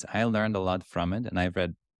Decisions. I learned a lot from it, and I've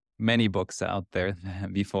read many books out there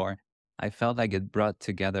before. I felt like it brought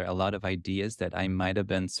together a lot of ideas that I might have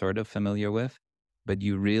been sort of familiar with, but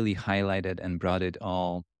you really highlighted and brought it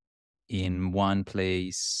all in one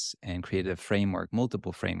place and created a framework,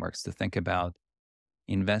 multiple frameworks to think about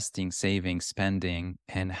investing, saving, spending,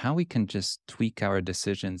 and how we can just tweak our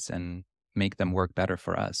decisions and make them work better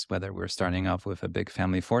for us, whether we're starting off with a big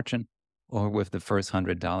family fortune or with the first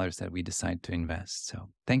 $100 that we decide to invest. So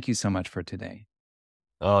thank you so much for today.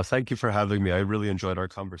 Thank you for having me. I really enjoyed our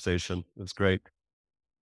conversation. It was great.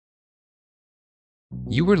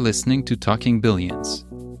 You were listening to Talking Billions.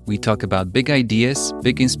 We talk about big ideas,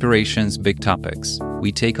 big inspirations, big topics.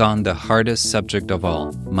 We take on the hardest subject of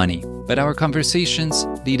all, money. But our conversations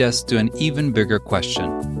lead us to an even bigger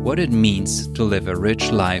question: what it means to live a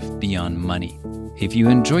rich life beyond money. If you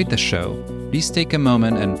enjoyed the show, please take a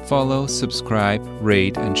moment and follow, subscribe,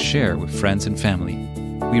 rate, and share with friends and family.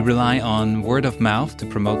 We rely on word of mouth to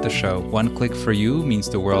promote the show. One click for you means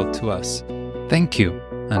the world to us. Thank you.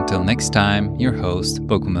 Until next time, your host,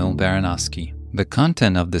 Bogumil Baranowski. The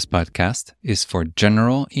content of this podcast is for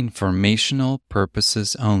general informational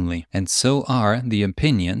purposes only, and so are the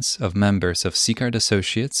opinions of members of Seacard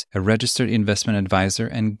Associates, a registered investment advisor,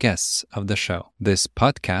 and guests of the show. This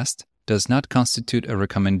podcast does not constitute a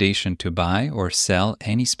recommendation to buy or sell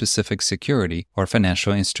any specific security or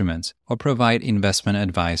financial instruments, or provide investment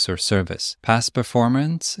advice or service. Past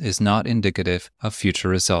performance is not indicative of future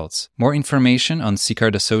results. More information on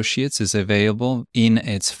Sicard Associates is available in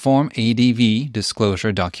its Form ADV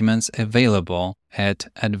disclosure documents available at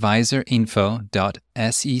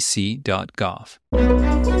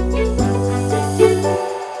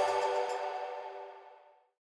advisorinfo.sec.gov.